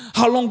shine?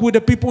 How long will the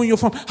people in your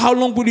family, how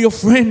long will your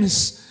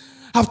friends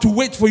have to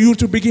wait for you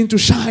to begin to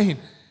shine?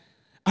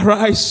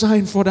 Arise,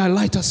 shine, for thy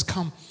light has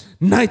come.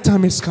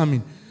 Nighttime is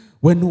coming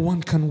when no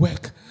one can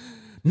work.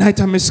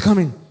 Nighttime is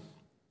coming.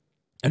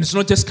 And it's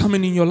not just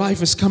coming in your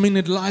life, it's coming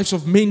in the lives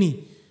of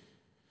many.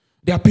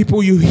 There are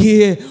people you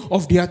hear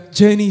of their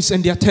journeys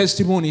and their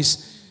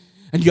testimonies,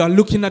 and you are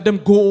looking at them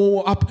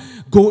go up,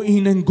 go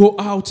in and go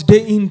out,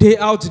 day in, day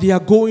out. They are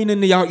going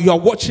and you are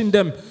watching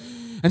them.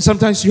 And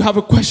sometimes you have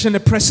a question,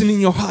 a pressing in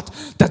your heart,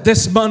 that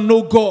this man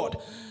know God,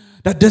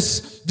 that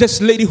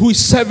this lady who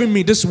is serving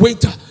me, this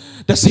waiter,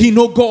 does he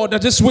know God,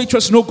 that this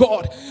waitress know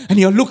God? And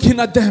you're looking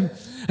at them,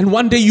 and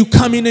one day you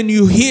come in and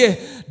you hear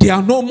they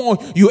are no more.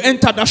 You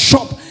enter the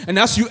shop, and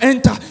as you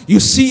enter, you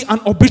see an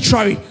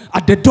obituary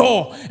at the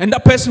door, and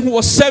that person who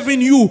was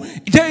serving you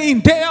day in,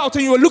 day out,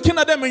 and you're looking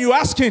at them and you're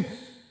asking,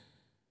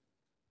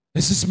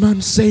 is this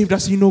man saved?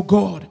 Does he know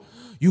God?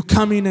 You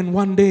come in and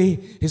one day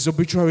his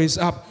obituary is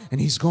up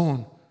and he's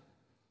gone.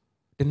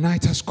 The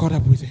night has caught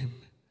up with him.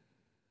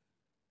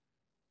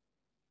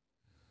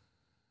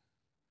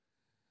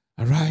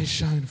 Arise,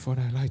 shine, for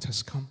thy light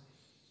has come.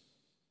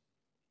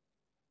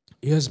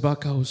 Years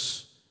back,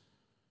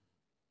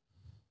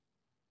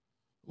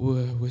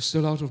 we're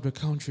still out of the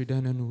country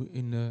then, and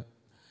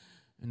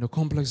in the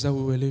complex that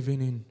we were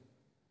living in,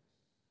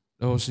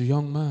 there was a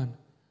young man.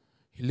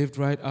 He lived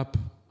right up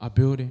our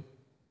building.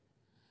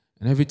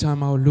 And every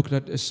time I would look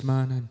at this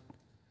man,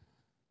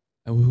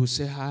 and we would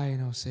say hi,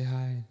 and I would say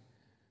hi.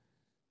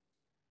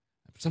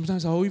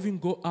 Sometimes I would even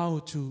go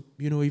out to,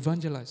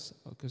 evangelize,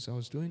 because I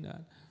was doing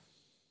that.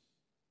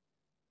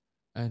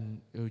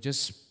 And it was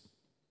just,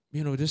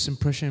 this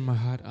impression in my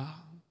heart,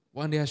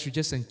 one day I should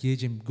just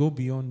engage him, go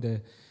beyond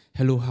the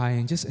hello, hi,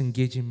 and just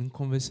engage him in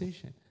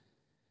conversation.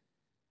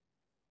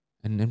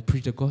 And then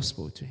preach the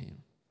gospel to him.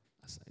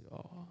 I was like,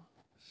 oh,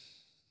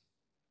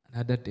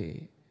 another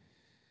day.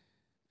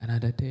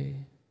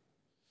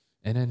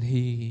 And then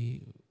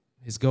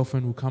his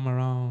girlfriend would come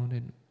around,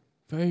 and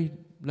very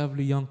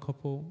lovely young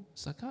couple.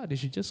 It's like, they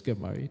should just get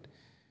married.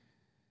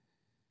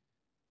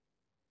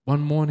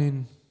 One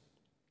morning,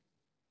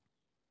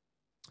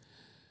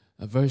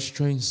 a very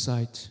strange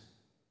sight.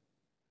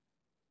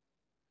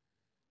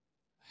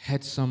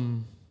 Had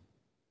some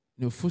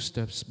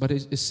footsteps, but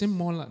it seemed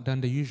more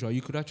than the usual.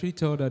 You could actually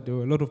tell that there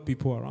were a lot of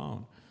people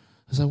around.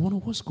 I was like, I wonder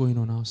what's going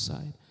on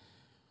outside.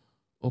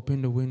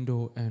 Opened the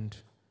window and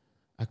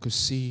I could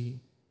see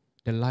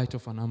the light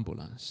of an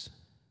ambulance.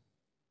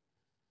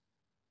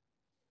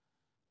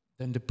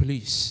 Then the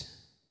police.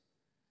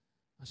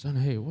 I said,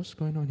 hey, what's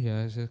going on here?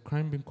 Has a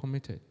crime been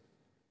committed?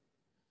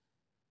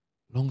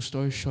 Long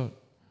story short,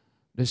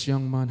 this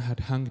young man had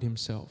hanged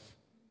himself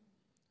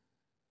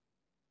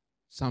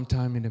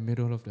sometime in the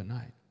middle of the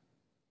night.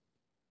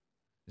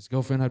 His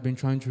girlfriend had been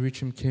trying to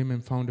reach him, came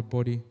and found the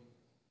body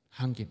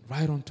hanging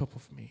right on top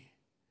of me.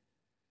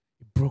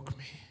 It broke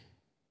me.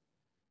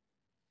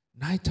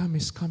 Nighttime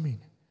is coming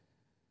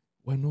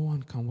when no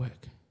one can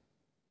work.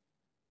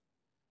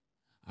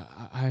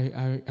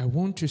 I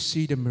want to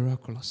see the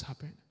miraculous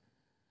happen.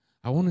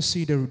 I want to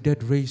see the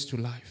dead raised to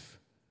life.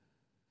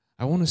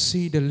 I want to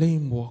see the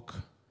lame walk.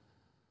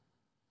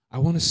 I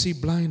want to see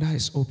blind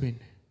eyes open.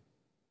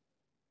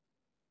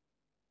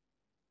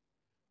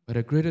 But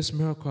the greatest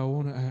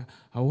miracle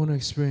I want to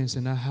experience,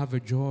 and I have a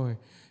joy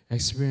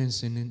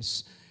experiencing,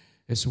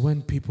 is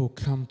when people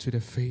come to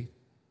the faith.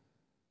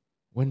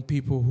 When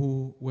people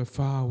who were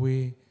far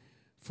away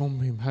from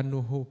him, had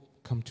no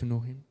hope, come to know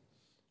him.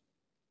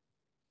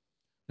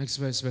 Next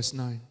verse, verse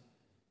 9.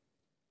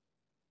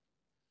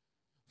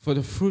 For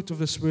the fruit of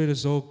the Spirit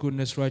is all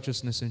goodness,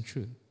 righteousness, and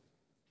truth.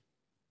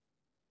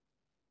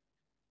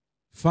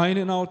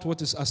 Finding out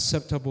what is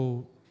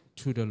acceptable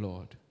to the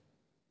Lord.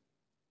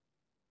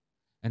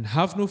 And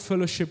have no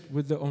fellowship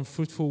with the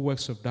unfruitful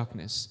works of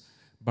darkness,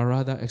 but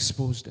rather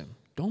expose them.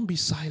 Don't be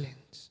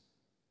silent.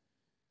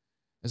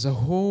 There's a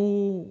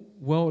whole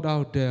world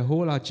out there, a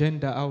whole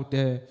agenda out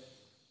there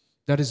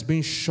that is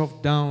being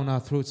shoved down our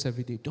throats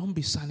every day. Don't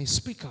be silent.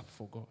 Speak up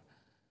for God.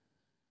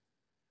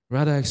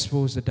 Rather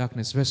expose the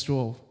darkness. Verse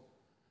 12.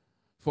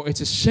 For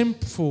it is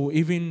shameful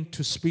even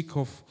to speak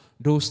of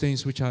those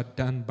things which are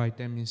done by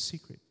them in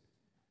secret.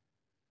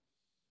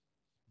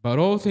 But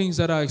all things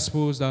that are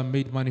exposed are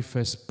made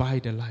manifest by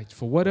the light.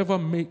 For whatever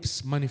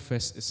makes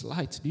manifest is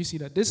light. Do you see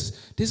that?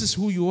 This is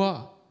who you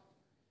are.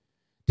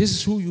 This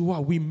is who you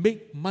are. We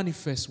make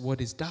manifest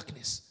what is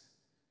darkness.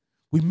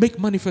 We make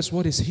manifest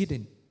what is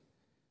hidden.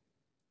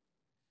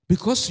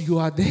 Because you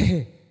are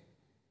there.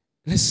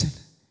 Listen.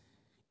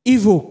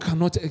 Evil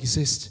cannot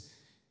exist.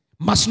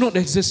 Must not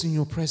exist in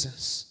your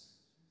presence.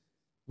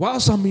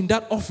 Whilst I'm in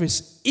that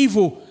office,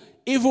 evil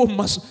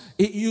must,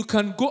 you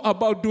can go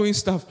about doing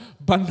stuff,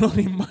 but not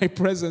in my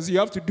presence. You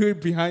have to do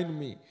it behind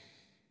me.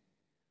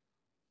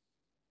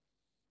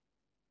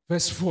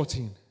 Verse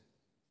 14.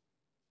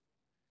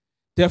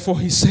 Therefore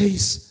he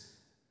says,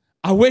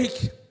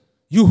 awake,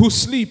 you who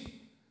sleep,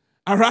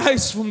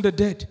 arise from the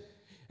dead,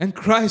 and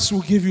Christ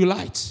will give you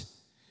light.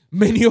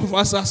 Many of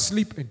us are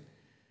sleeping.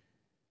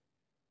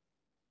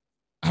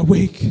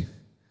 Awake,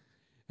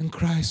 and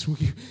Christ will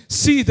give.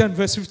 See then,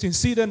 verse 15,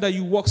 see then that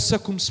you walk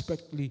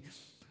circumspectly,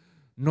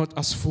 not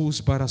as fools,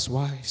 but as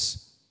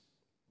wise,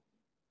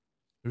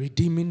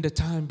 redeeming the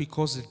time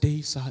because the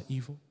days are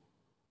evil.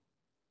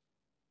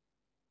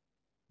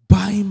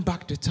 Buying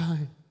back the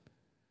time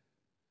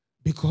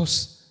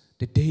because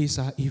the days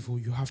are evil.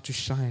 You have to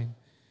shine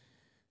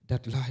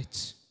that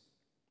light.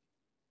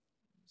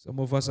 Some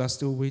of us are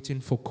still waiting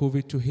for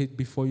COVID to hit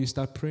before you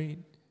start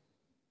praying.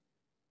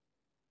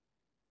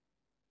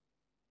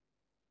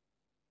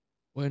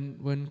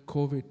 When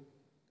COVID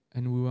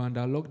and we were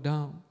under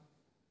lockdown,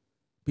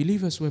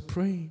 believers were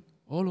praying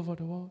all over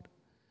the world.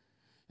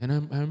 And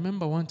I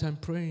remember one time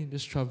praying,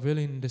 just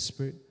traveling in the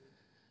Spirit.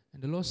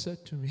 And the Lord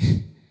said to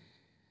me,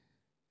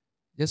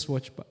 just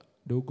watch back.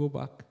 They'll go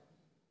back.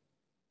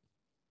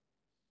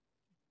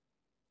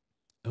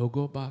 They'll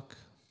go back.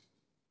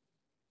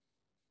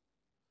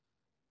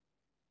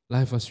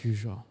 Life as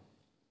usual.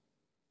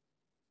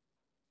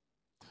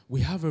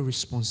 We have a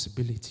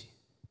responsibility.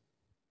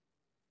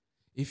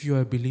 If you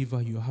are a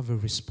believer, you have a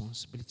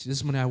responsibility.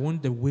 This morning, I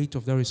want the weight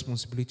of that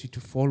responsibility to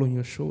fall on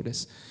your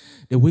shoulders.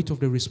 The weight of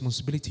the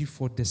responsibility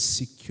for the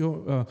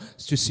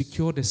to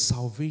secure the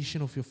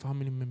salvation of your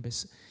family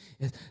members.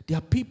 Yes, there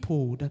are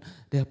people that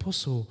the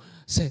apostle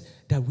said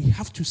that we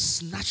have to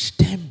snatch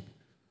them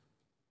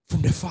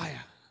from the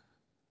fire.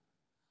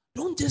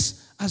 Don't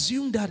just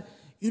assume that,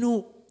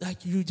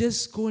 like you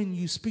just go and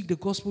you speak the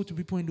gospel to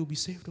people and they'll be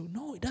saved.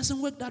 No, it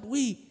doesn't work that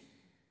way.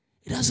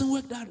 It doesn't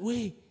work that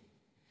way.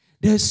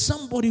 There's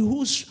somebody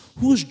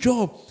whose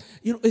job,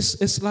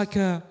 it's like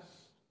a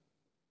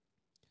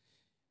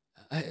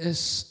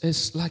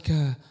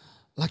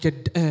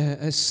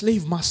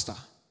slave master.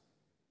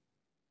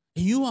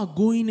 And you are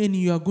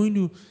going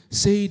to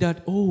say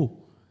that,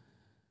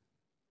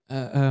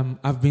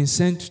 I've been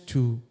sent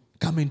to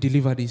come and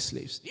deliver these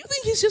slaves. Do you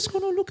think he's just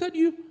going to look at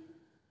you?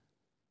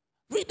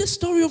 Read the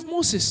story of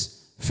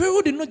Moses.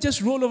 Pharaoh did not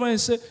just roll over and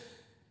say,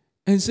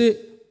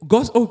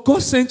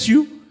 God sent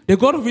you, the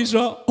God of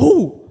Israel.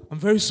 Oh, I'm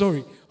very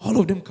sorry. All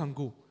of them can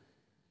go.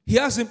 He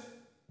asked him,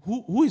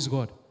 who is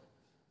God?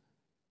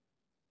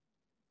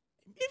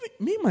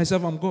 Me,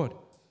 myself, I'm God.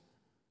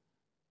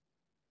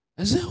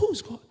 I said, who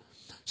is God?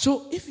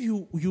 So if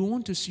you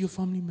want to see your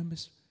family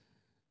members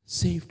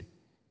saved,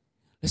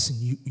 listen,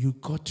 you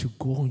got to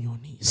go on your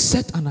knees.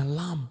 Set an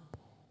alarm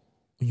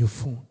on your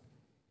phone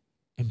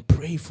and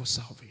pray for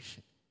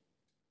salvation.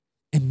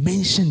 And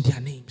mention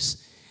their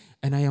names.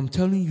 And I am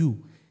telling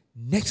you,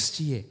 next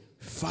year,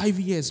 5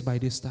 years by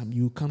this time,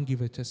 you come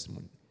give a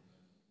testimony.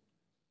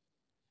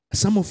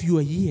 Some of you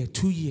a year,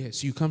 2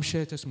 years, you come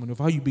share a testimony of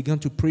how you began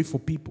to pray for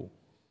people.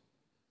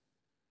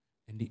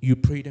 And you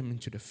pray them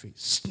into the faith.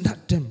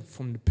 Snatch them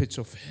from the pits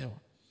of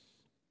hell.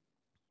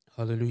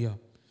 Hallelujah.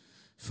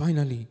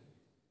 Finally,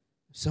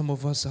 some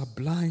of us are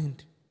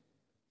blind.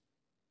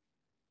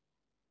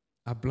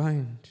 Are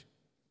blind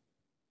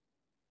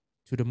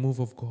to the move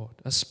of God.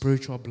 A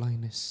spiritual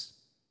blindness.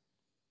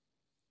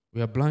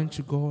 We are blind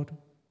to God.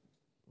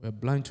 We are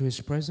blind to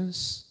His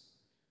presence,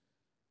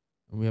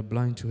 and we are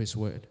blind to His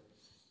word.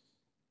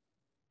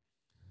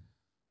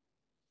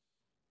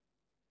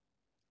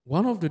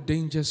 One of the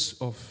dangers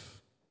of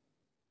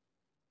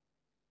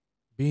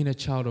being a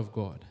child of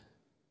God,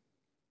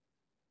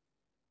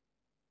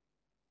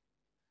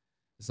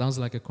 it sounds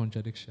like a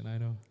contradiction, I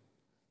know.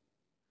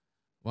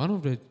 One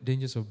of the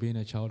dangers of being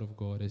a child of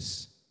God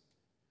is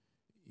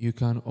you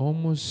can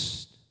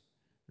almost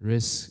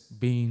risk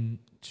being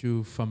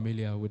too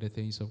familiar with the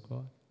things of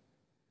God.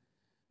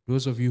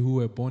 Those of you who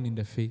were born in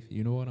the faith,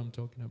 you know what I'm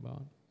talking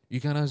about.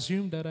 You can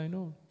assume that I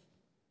know.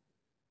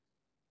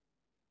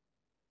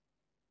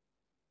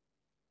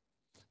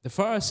 The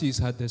Pharisees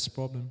had this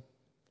problem.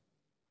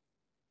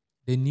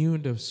 They knew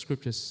the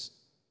scriptures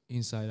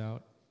inside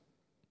out.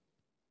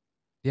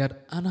 They had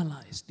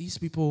analyzed these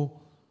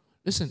people.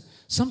 Listen,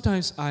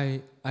 sometimes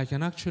I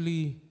can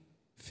actually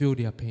feel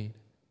their pain.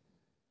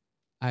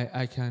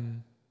 I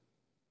can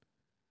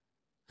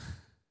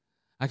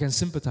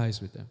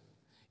sympathize with them.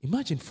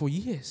 Imagine for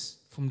years,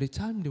 from the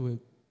time they were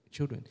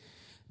children,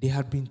 they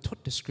had been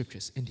taught the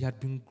scriptures and they had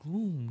been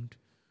groomed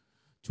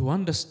to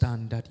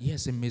understand that,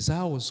 yes, a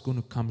Messiah was going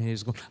to come here.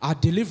 Our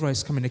deliverer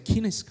is coming. The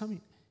king is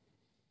coming.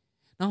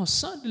 Now,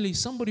 suddenly,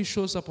 somebody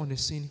shows up on the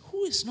scene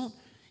who is not,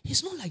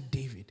 he's not like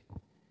David.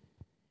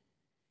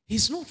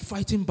 He's not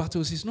fighting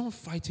battles. He's not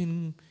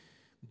fighting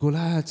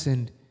Goliath.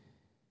 And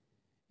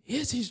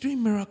yes, he's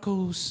doing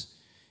miracles.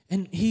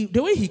 And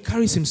the way he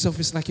carries himself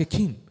is like a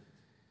king.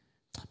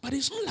 But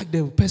it's not like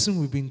the person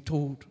you've been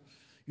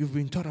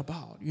taught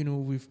about. You know,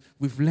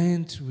 we've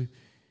learned,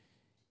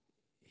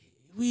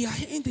 we are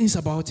hearing things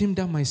about him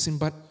that might seem,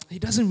 but he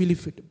doesn't really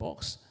fit the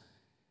box.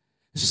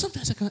 So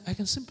sometimes I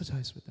can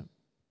sympathize with them.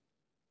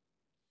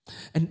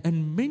 And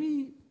in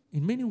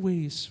many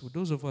ways, for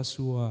those of us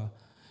who are,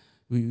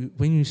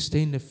 when you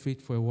stay in the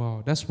faith for a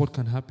while, that's what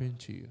can happen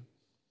to you.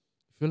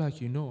 You feel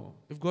like you know,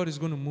 if God is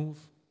going to move,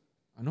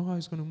 I know how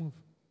he's going to move.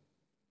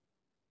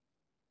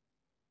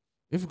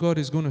 If God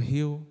is going to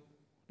heal,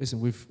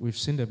 listen, we've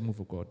seen the move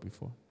of God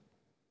before.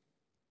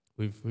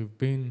 We've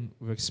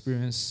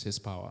experienced his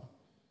power.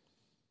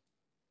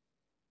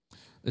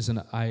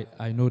 Listen,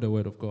 I know the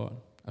word of God.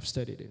 I've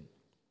studied it.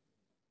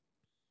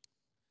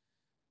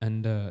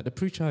 And the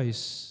preacher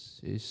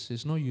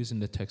is not using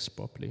the text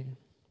properly.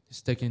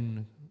 He's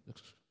taking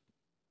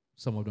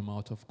some of them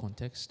out of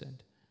context.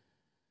 And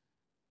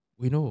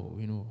we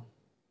know,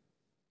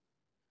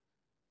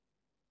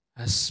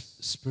 as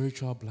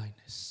spiritual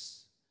blindness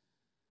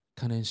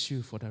can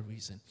ensue for that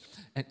reason.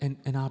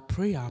 And our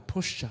prayer, our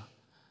posture,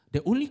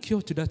 the only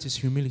cure to that is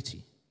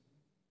humility.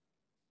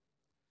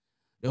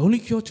 The only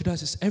cure to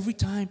that is every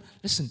time,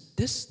 listen,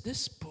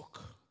 this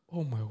book,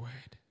 oh my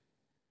word,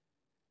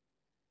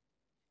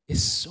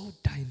 is so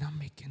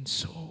dynamic and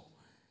so,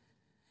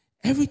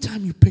 every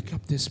time you pick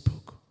up this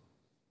book,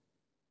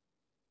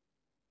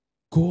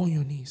 go on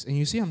your knees. And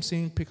you see I'm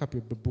saying pick up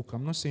your book.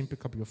 I'm not saying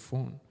pick up your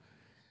phone.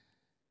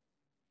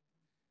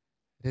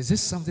 There's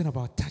just something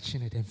about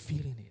touching it and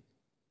feeling it.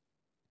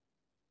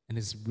 And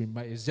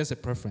it's just a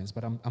preference,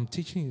 but I'm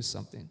teaching you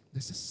something.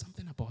 There's just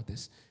something about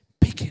this.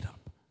 Pick it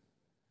up.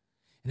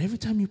 And every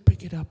time you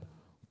pick it up,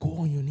 go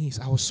on your knees.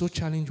 I was so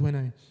challenged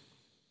when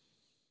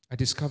I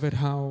discovered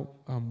how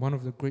one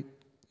of the great,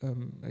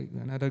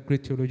 another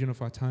great theologian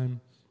of our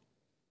time,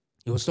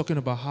 he was talking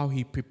about how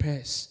he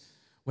prepares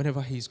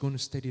whenever he's going to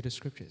study the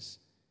scriptures.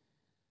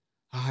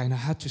 And I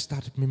had to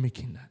start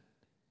mimicking that.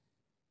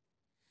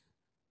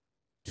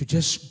 To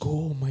just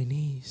go on my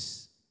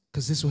knees.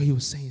 Because this is what he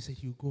was saying. He said,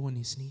 you go on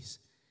his knees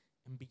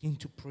and begin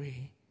to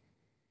pray.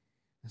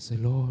 And say,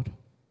 Lord,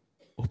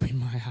 open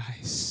my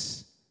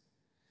eyes.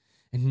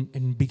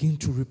 And begin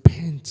to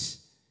repent.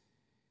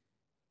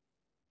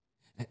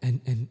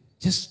 And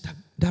just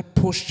that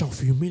posture of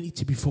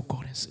humility before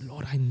God and say,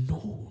 Lord, I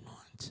know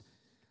not.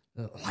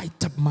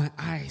 Light up my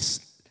eyes,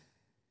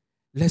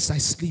 lest I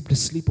sleep the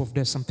sleep of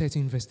death. Psalm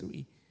 13 verse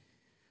 3.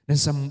 Then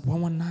Psalm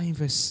 119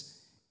 verse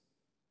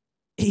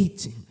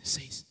 18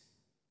 says,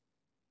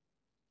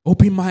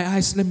 open my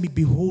eyes, let me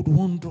behold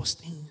wondrous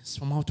things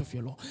from out of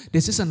your law.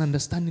 There's just an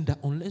understanding that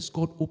unless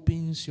God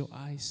opens your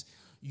eyes,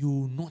 you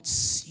will not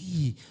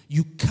see.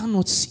 You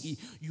cannot see.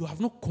 You have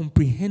not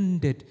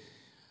comprehended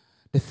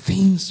the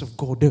things of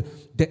God,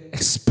 the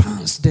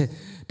expanse,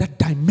 that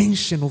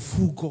dimension of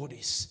who God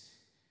is.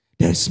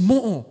 There is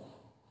more.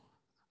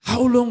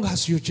 How long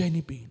has your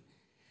journey been?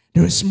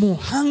 There is more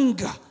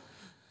hunger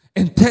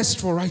and thirst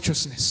for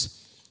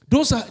righteousness.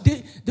 Those are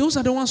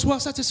the ones who are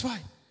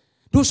satisfied.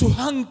 Those who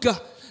hunger.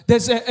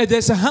 There's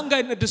a hunger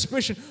and a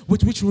desperation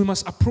with which we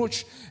must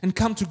approach and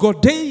come to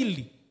God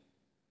daily.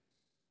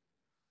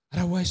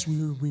 Otherwise, we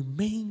will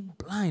remain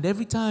blind.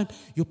 Every time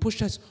your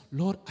posture is,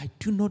 Lord, I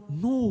do not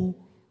know.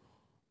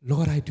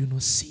 Lord, I do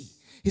not see.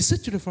 He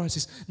said to the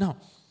Pharisees, now,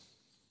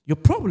 your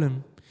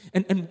problem,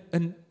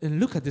 and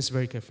look at this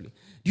very carefully.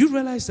 Do you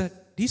realize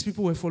that these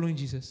people were following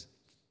Jesus?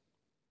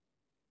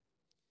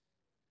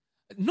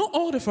 Not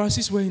all the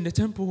Pharisees were in the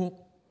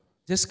temple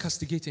just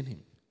castigating him.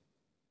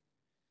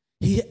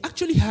 He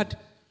actually had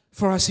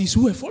Pharisees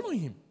who were following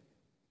him.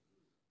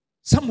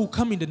 Some will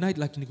come in the night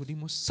like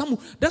Nicodemus.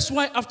 That's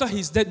why after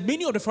his death,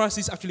 many of the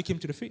Pharisees actually came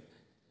to the faith.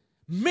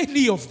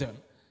 Many of them.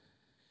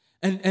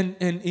 And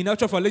in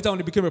actual fact, later on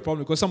it became a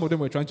problem because some of them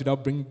were trying to now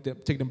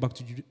take them back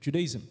to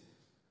Judaism.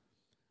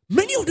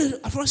 Many of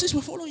the Pharisees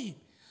were following him.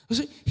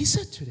 So he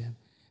said to them,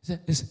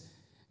 listen,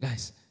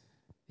 guys,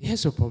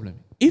 here's your problem.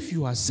 If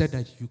you are said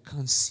that you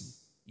can't see,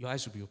 your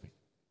eyes will be open.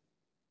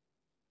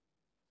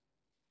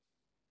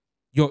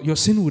 Your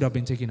sin would have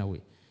been taken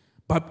away.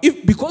 But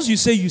because you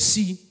say you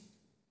see,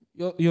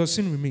 your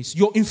sin remains.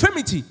 Your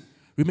infirmity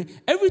remains.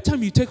 Every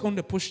time you take on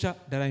the posture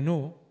that I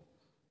know,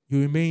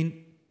 you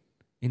remain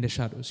in the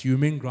shadows. You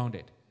remain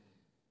grounded.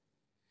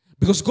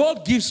 Because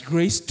God gives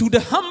grace to the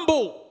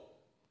humble.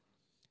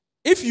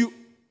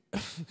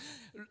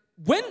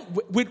 when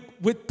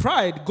with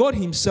pride, God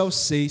himself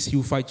says he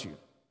will fight you.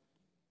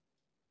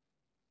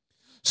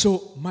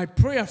 So my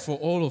prayer for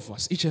all of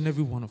us, each and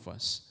every one of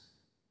us,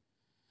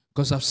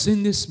 because I've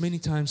seen this many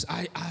times,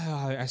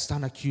 I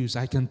stand accused.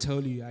 I can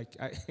tell you,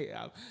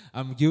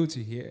 I'm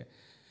guilty here.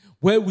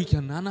 Where we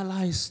can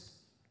analyze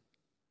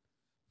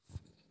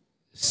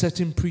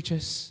certain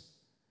preachers,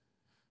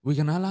 we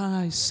can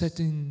analyze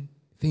certain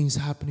things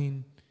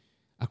happening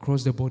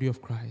across the body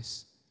of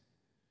Christ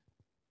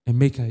and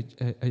make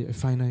a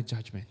final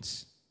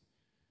judgment.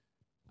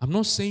 I'm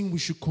not saying we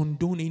should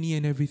condone any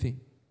and everything.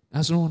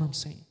 That's not what I'm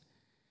saying.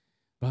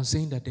 But I'm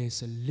saying that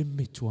there's a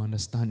limit to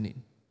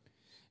understanding.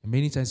 And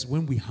many times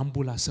when we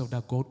humble ourselves,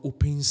 that God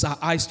opens our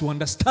eyes to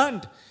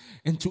understand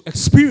and to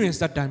experience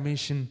that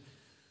dimension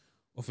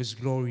of his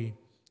glory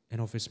and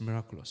of his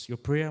miracles. Your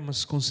prayer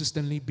must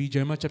consistently be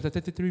Jeremiah chapter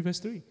 33 verse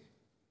 3.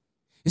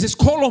 It says,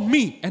 call on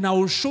me and I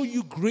will show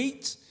you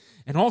great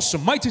and also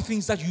mighty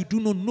things that you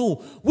do not know.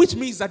 Which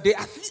means that there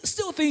are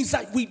still things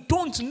that we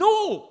don't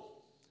know.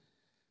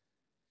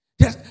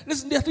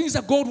 Listen, there are things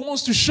that God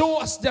wants to show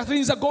us. There are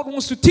things that God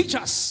wants to teach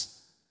us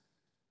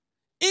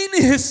in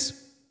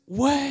his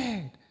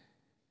word.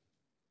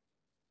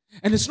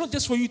 And it's not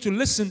just for you to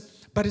listen,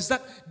 but it's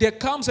that there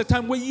comes a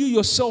time where you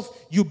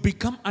yourself, you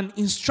become an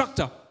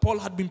instructor. Paul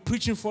had been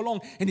preaching for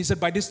long, and he said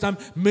by this time,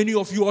 many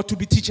of you ought to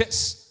be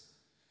teachers.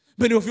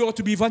 Many of you ought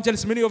to be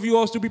evangelists. Many of you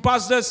ought to be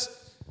pastors.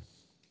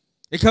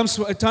 It comes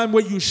to a time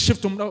where you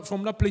shift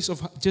from that place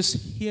of just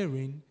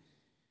hearing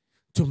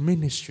to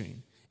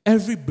ministering.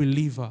 Every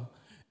believer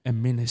a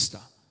minister.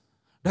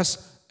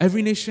 That's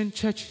every nation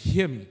church,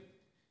 hear me.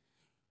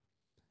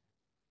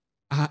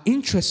 Our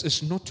interest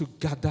is not to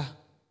gather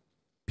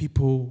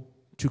people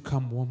to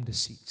come warm the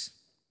seats.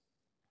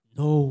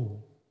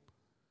 No.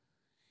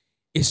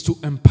 It's to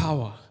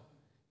empower.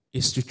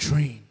 It's to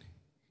train.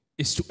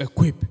 It's to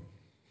equip.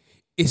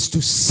 It's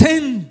to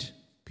send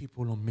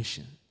people on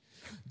mission.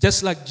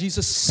 Just like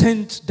Jesus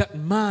sent that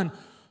man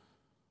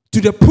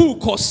to the pool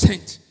called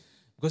Sent.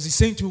 Because he's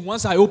saying to him,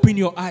 once I open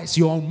your eyes,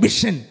 you're on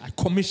mission. I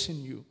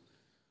commission you.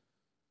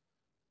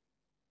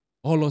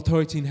 All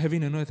authority in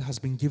heaven and earth has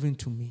been given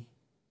to me.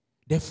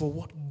 Therefore,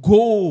 what?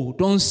 Go.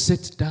 Don't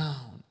sit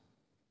down.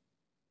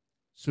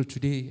 So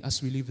today,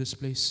 as we leave this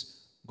place,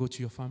 go to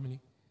your family.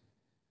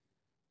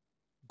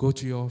 Go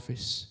to your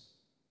office.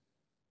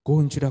 Go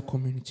into that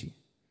community.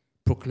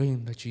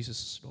 Proclaim that Jesus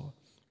is Lord.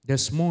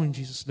 There's more in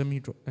Jesus. Let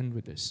me end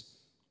with this.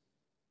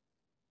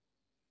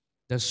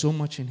 There's so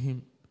much in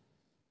him.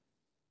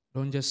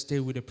 Don't just stay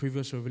with the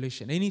previous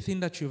revelation. Anything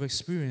that you've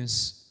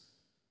experienced,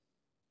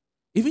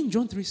 even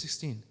John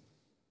 3:16.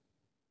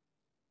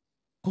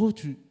 Go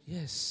to,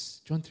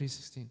 yes, John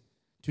 3:16.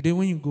 Today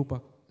when you go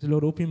back, the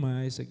Lord, open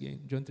my eyes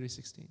again, John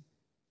 3:16.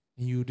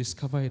 And you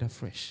discover it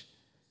afresh.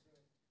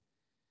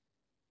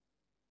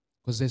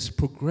 Because there's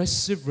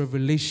progressive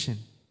revelation,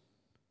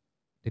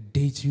 the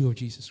deity of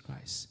Jesus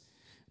Christ.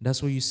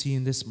 That's what you see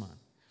in this man.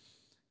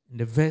 In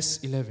the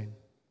verse 11,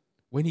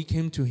 when he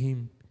came to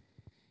him,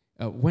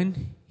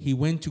 when he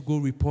went to go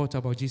report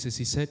about Jesus,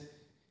 he said,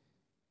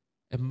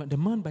 the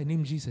man by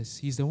name Jesus,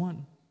 he's the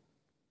one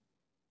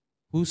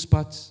who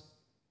spat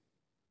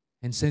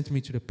and sent me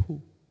to the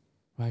pool,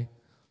 right?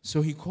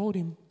 So he called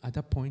him, at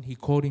that point, he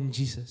called him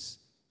Jesus.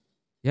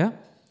 Yeah?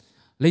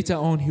 Later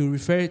on, he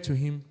referred to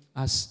him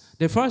as,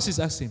 the Pharisees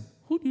asked him,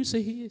 who do you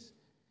say he is?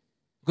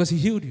 Because he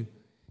healed you.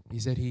 He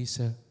said he is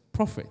a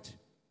prophet.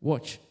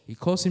 Watch. He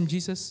calls him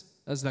Jesus.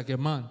 That's like a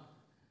man.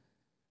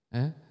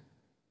 A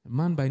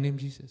man by name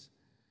Jesus.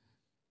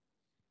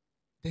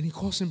 Then he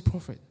calls him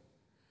prophet.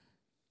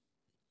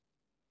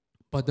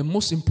 But the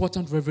most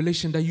important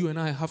revelation that you and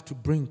I have to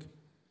bring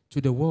to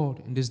the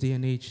world in this day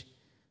and age,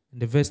 in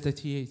the verse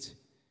 38,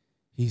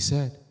 he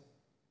said,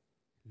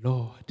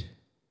 Lord.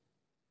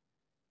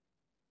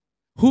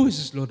 Who is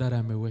this Lord that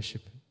I may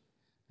worship?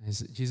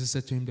 And Jesus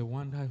said to him, the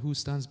one who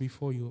stands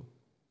before you,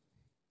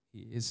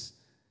 he is.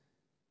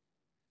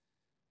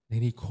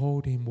 Then he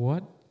called him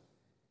what?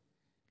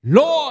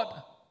 Lord,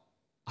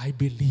 I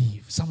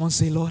believe. Someone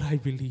say, Lord, I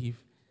believe.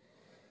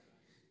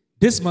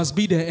 This must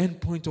be the end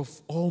point of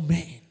all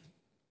men.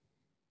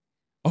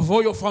 Of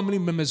all your family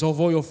members, of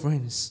all your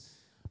friends.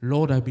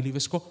 Lord, I believe.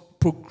 It's called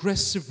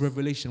progressive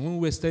revelation. When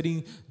we were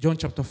studying John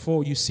chapter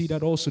 4, you see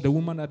that also. The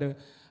woman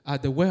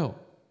at the well.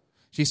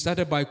 She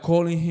started by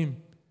calling him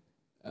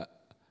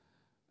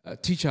a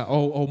teacher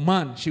or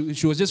man. She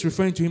was just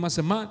referring to him as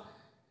a man.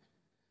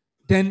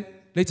 Then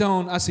later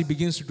on, as he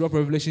begins to drop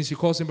revelation, she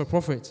calls him a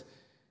prophet.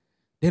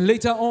 Then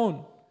later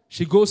on,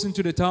 she goes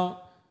into the town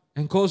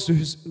and calls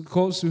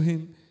to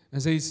him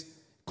and says,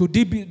 could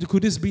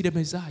this be the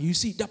Messiah? You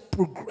see, that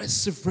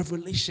progressive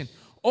revelation.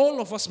 All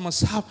of us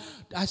must have.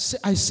 I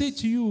say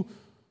to you,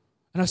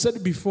 and I've said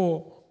it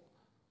before,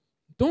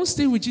 don't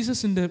stay with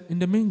Jesus in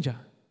the manger.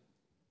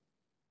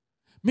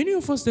 Many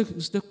of us,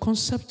 the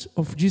concept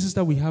of Jesus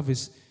that we have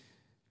is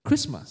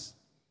Christmas.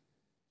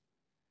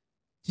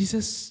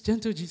 Jesus,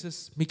 gentle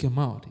Jesus, make him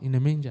out in the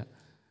manger.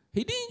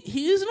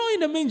 He is not in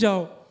the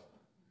manger.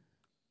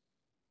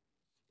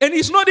 And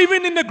he's not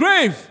even in the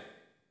grave.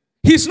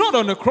 He's not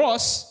on the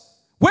cross.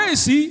 Where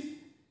is he?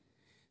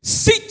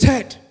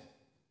 Seated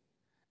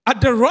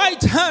at the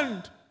right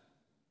hand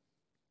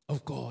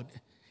of God.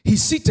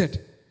 He's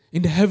seated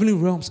in the heavenly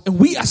realms, and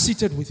we are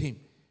seated with him.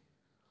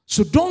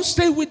 So don't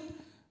stay with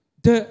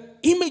the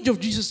image of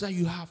Jesus that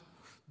you have.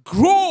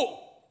 Grow.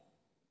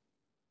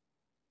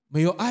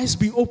 May your eyes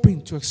be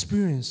open to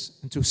experience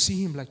and to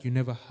see him like you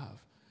never have.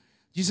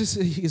 Jesus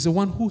is the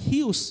one who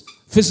heals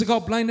physical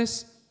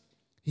blindness.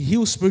 He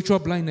heals spiritual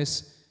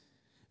blindness.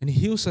 And he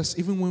heals us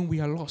even when we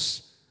are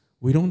lost.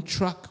 We don't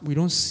track, we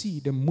don't see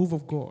the move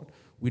of God.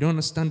 We don't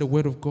understand the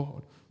word of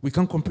God. We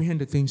can't comprehend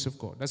the things of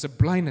God. That's a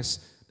blindness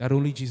that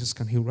only Jesus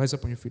can heal. Rise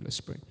up on your feet, let's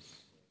pray.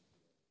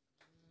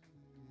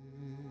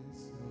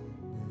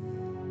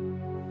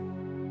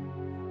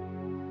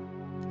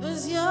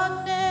 'Cause your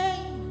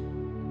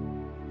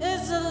name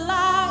is a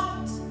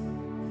light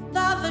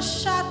that the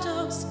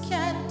shadows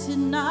can't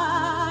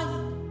deny.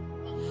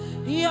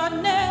 Your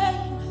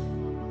name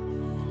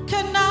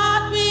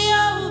cannot be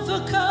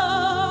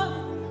overcome.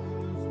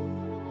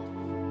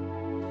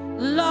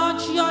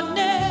 Lord, your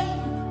name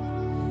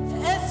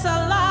is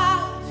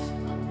alive,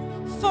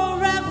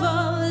 forever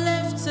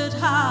lifted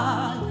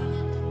high.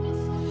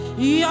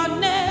 Your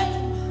name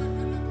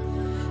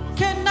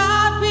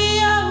cannot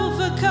be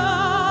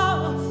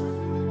overcome.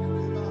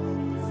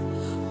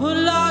 Oh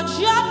Lord,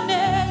 your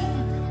name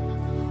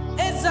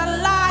is a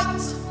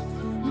light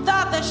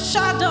that the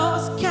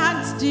shadows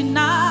can't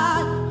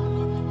deny.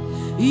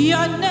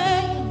 Your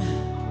name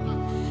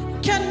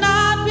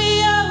cannot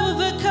be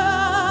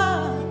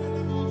overcome.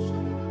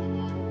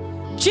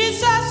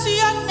 Jesus,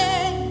 your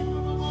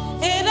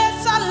name, it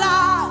is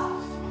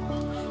alive.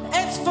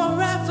 It's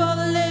forever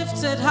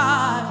lifted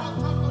high.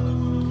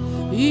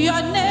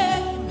 Your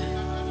name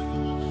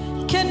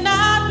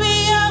cannot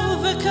be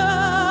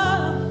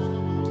overcome.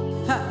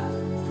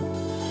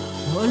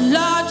 Oh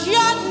Lord,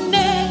 your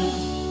name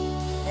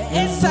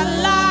is a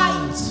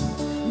light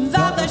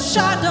that the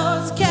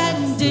shadows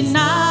can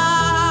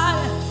deny.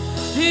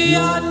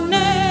 Your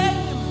name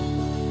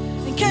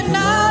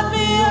cannot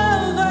be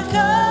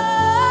overcome.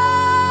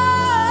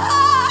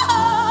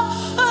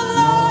 Oh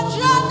Lord,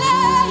 your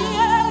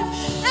name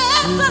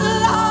is a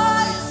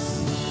light.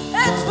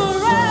 It's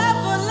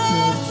forever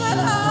lifted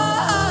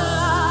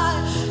high.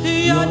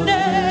 Your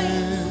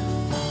name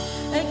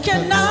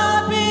cannot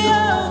be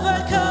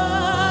overcome.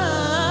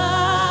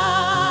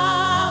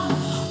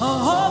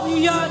 Oh,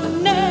 your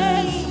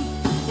name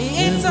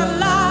is a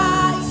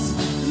light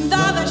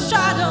that the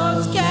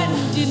shadows can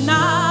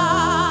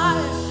deny.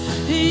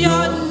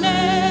 Your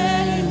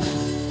name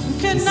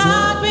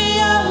cannot be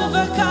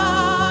overcome.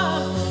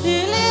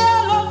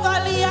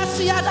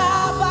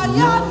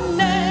 Your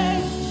name,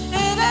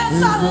 it is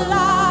a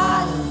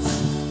light.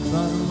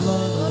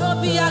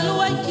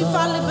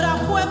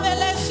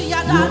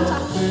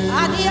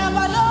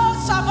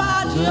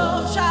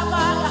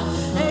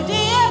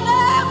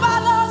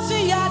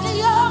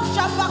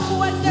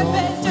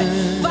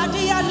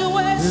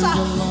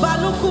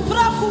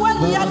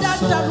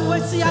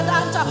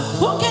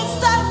 Who can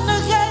stand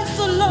against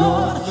the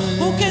Lord?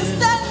 Who can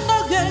stand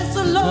against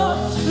the Lord?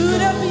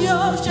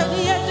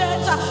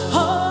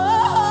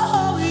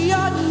 Oh,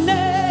 your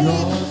name,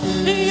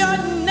 your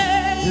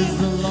name,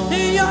 your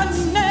name, your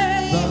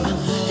name,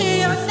 your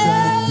name, your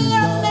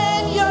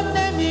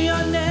name,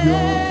 your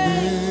name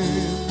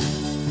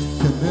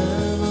can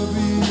never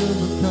be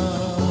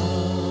overcome.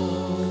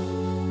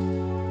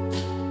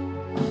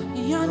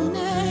 Your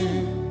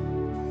name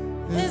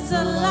is a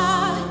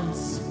light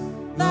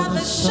that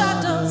the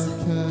shadows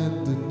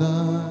can't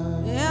deny.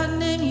 Your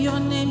name, your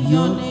name,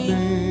 your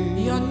name,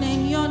 your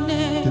name, your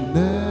name, Can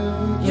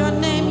never your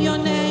name, your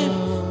name.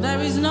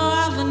 There is no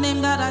other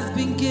name that has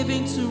been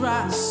given to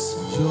us,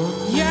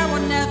 here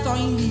on earth or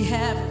in the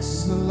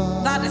heavens,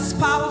 that is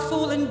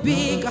powerful and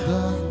big,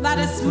 that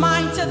is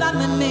mightier than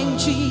the name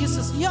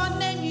Jesus. Your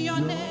name.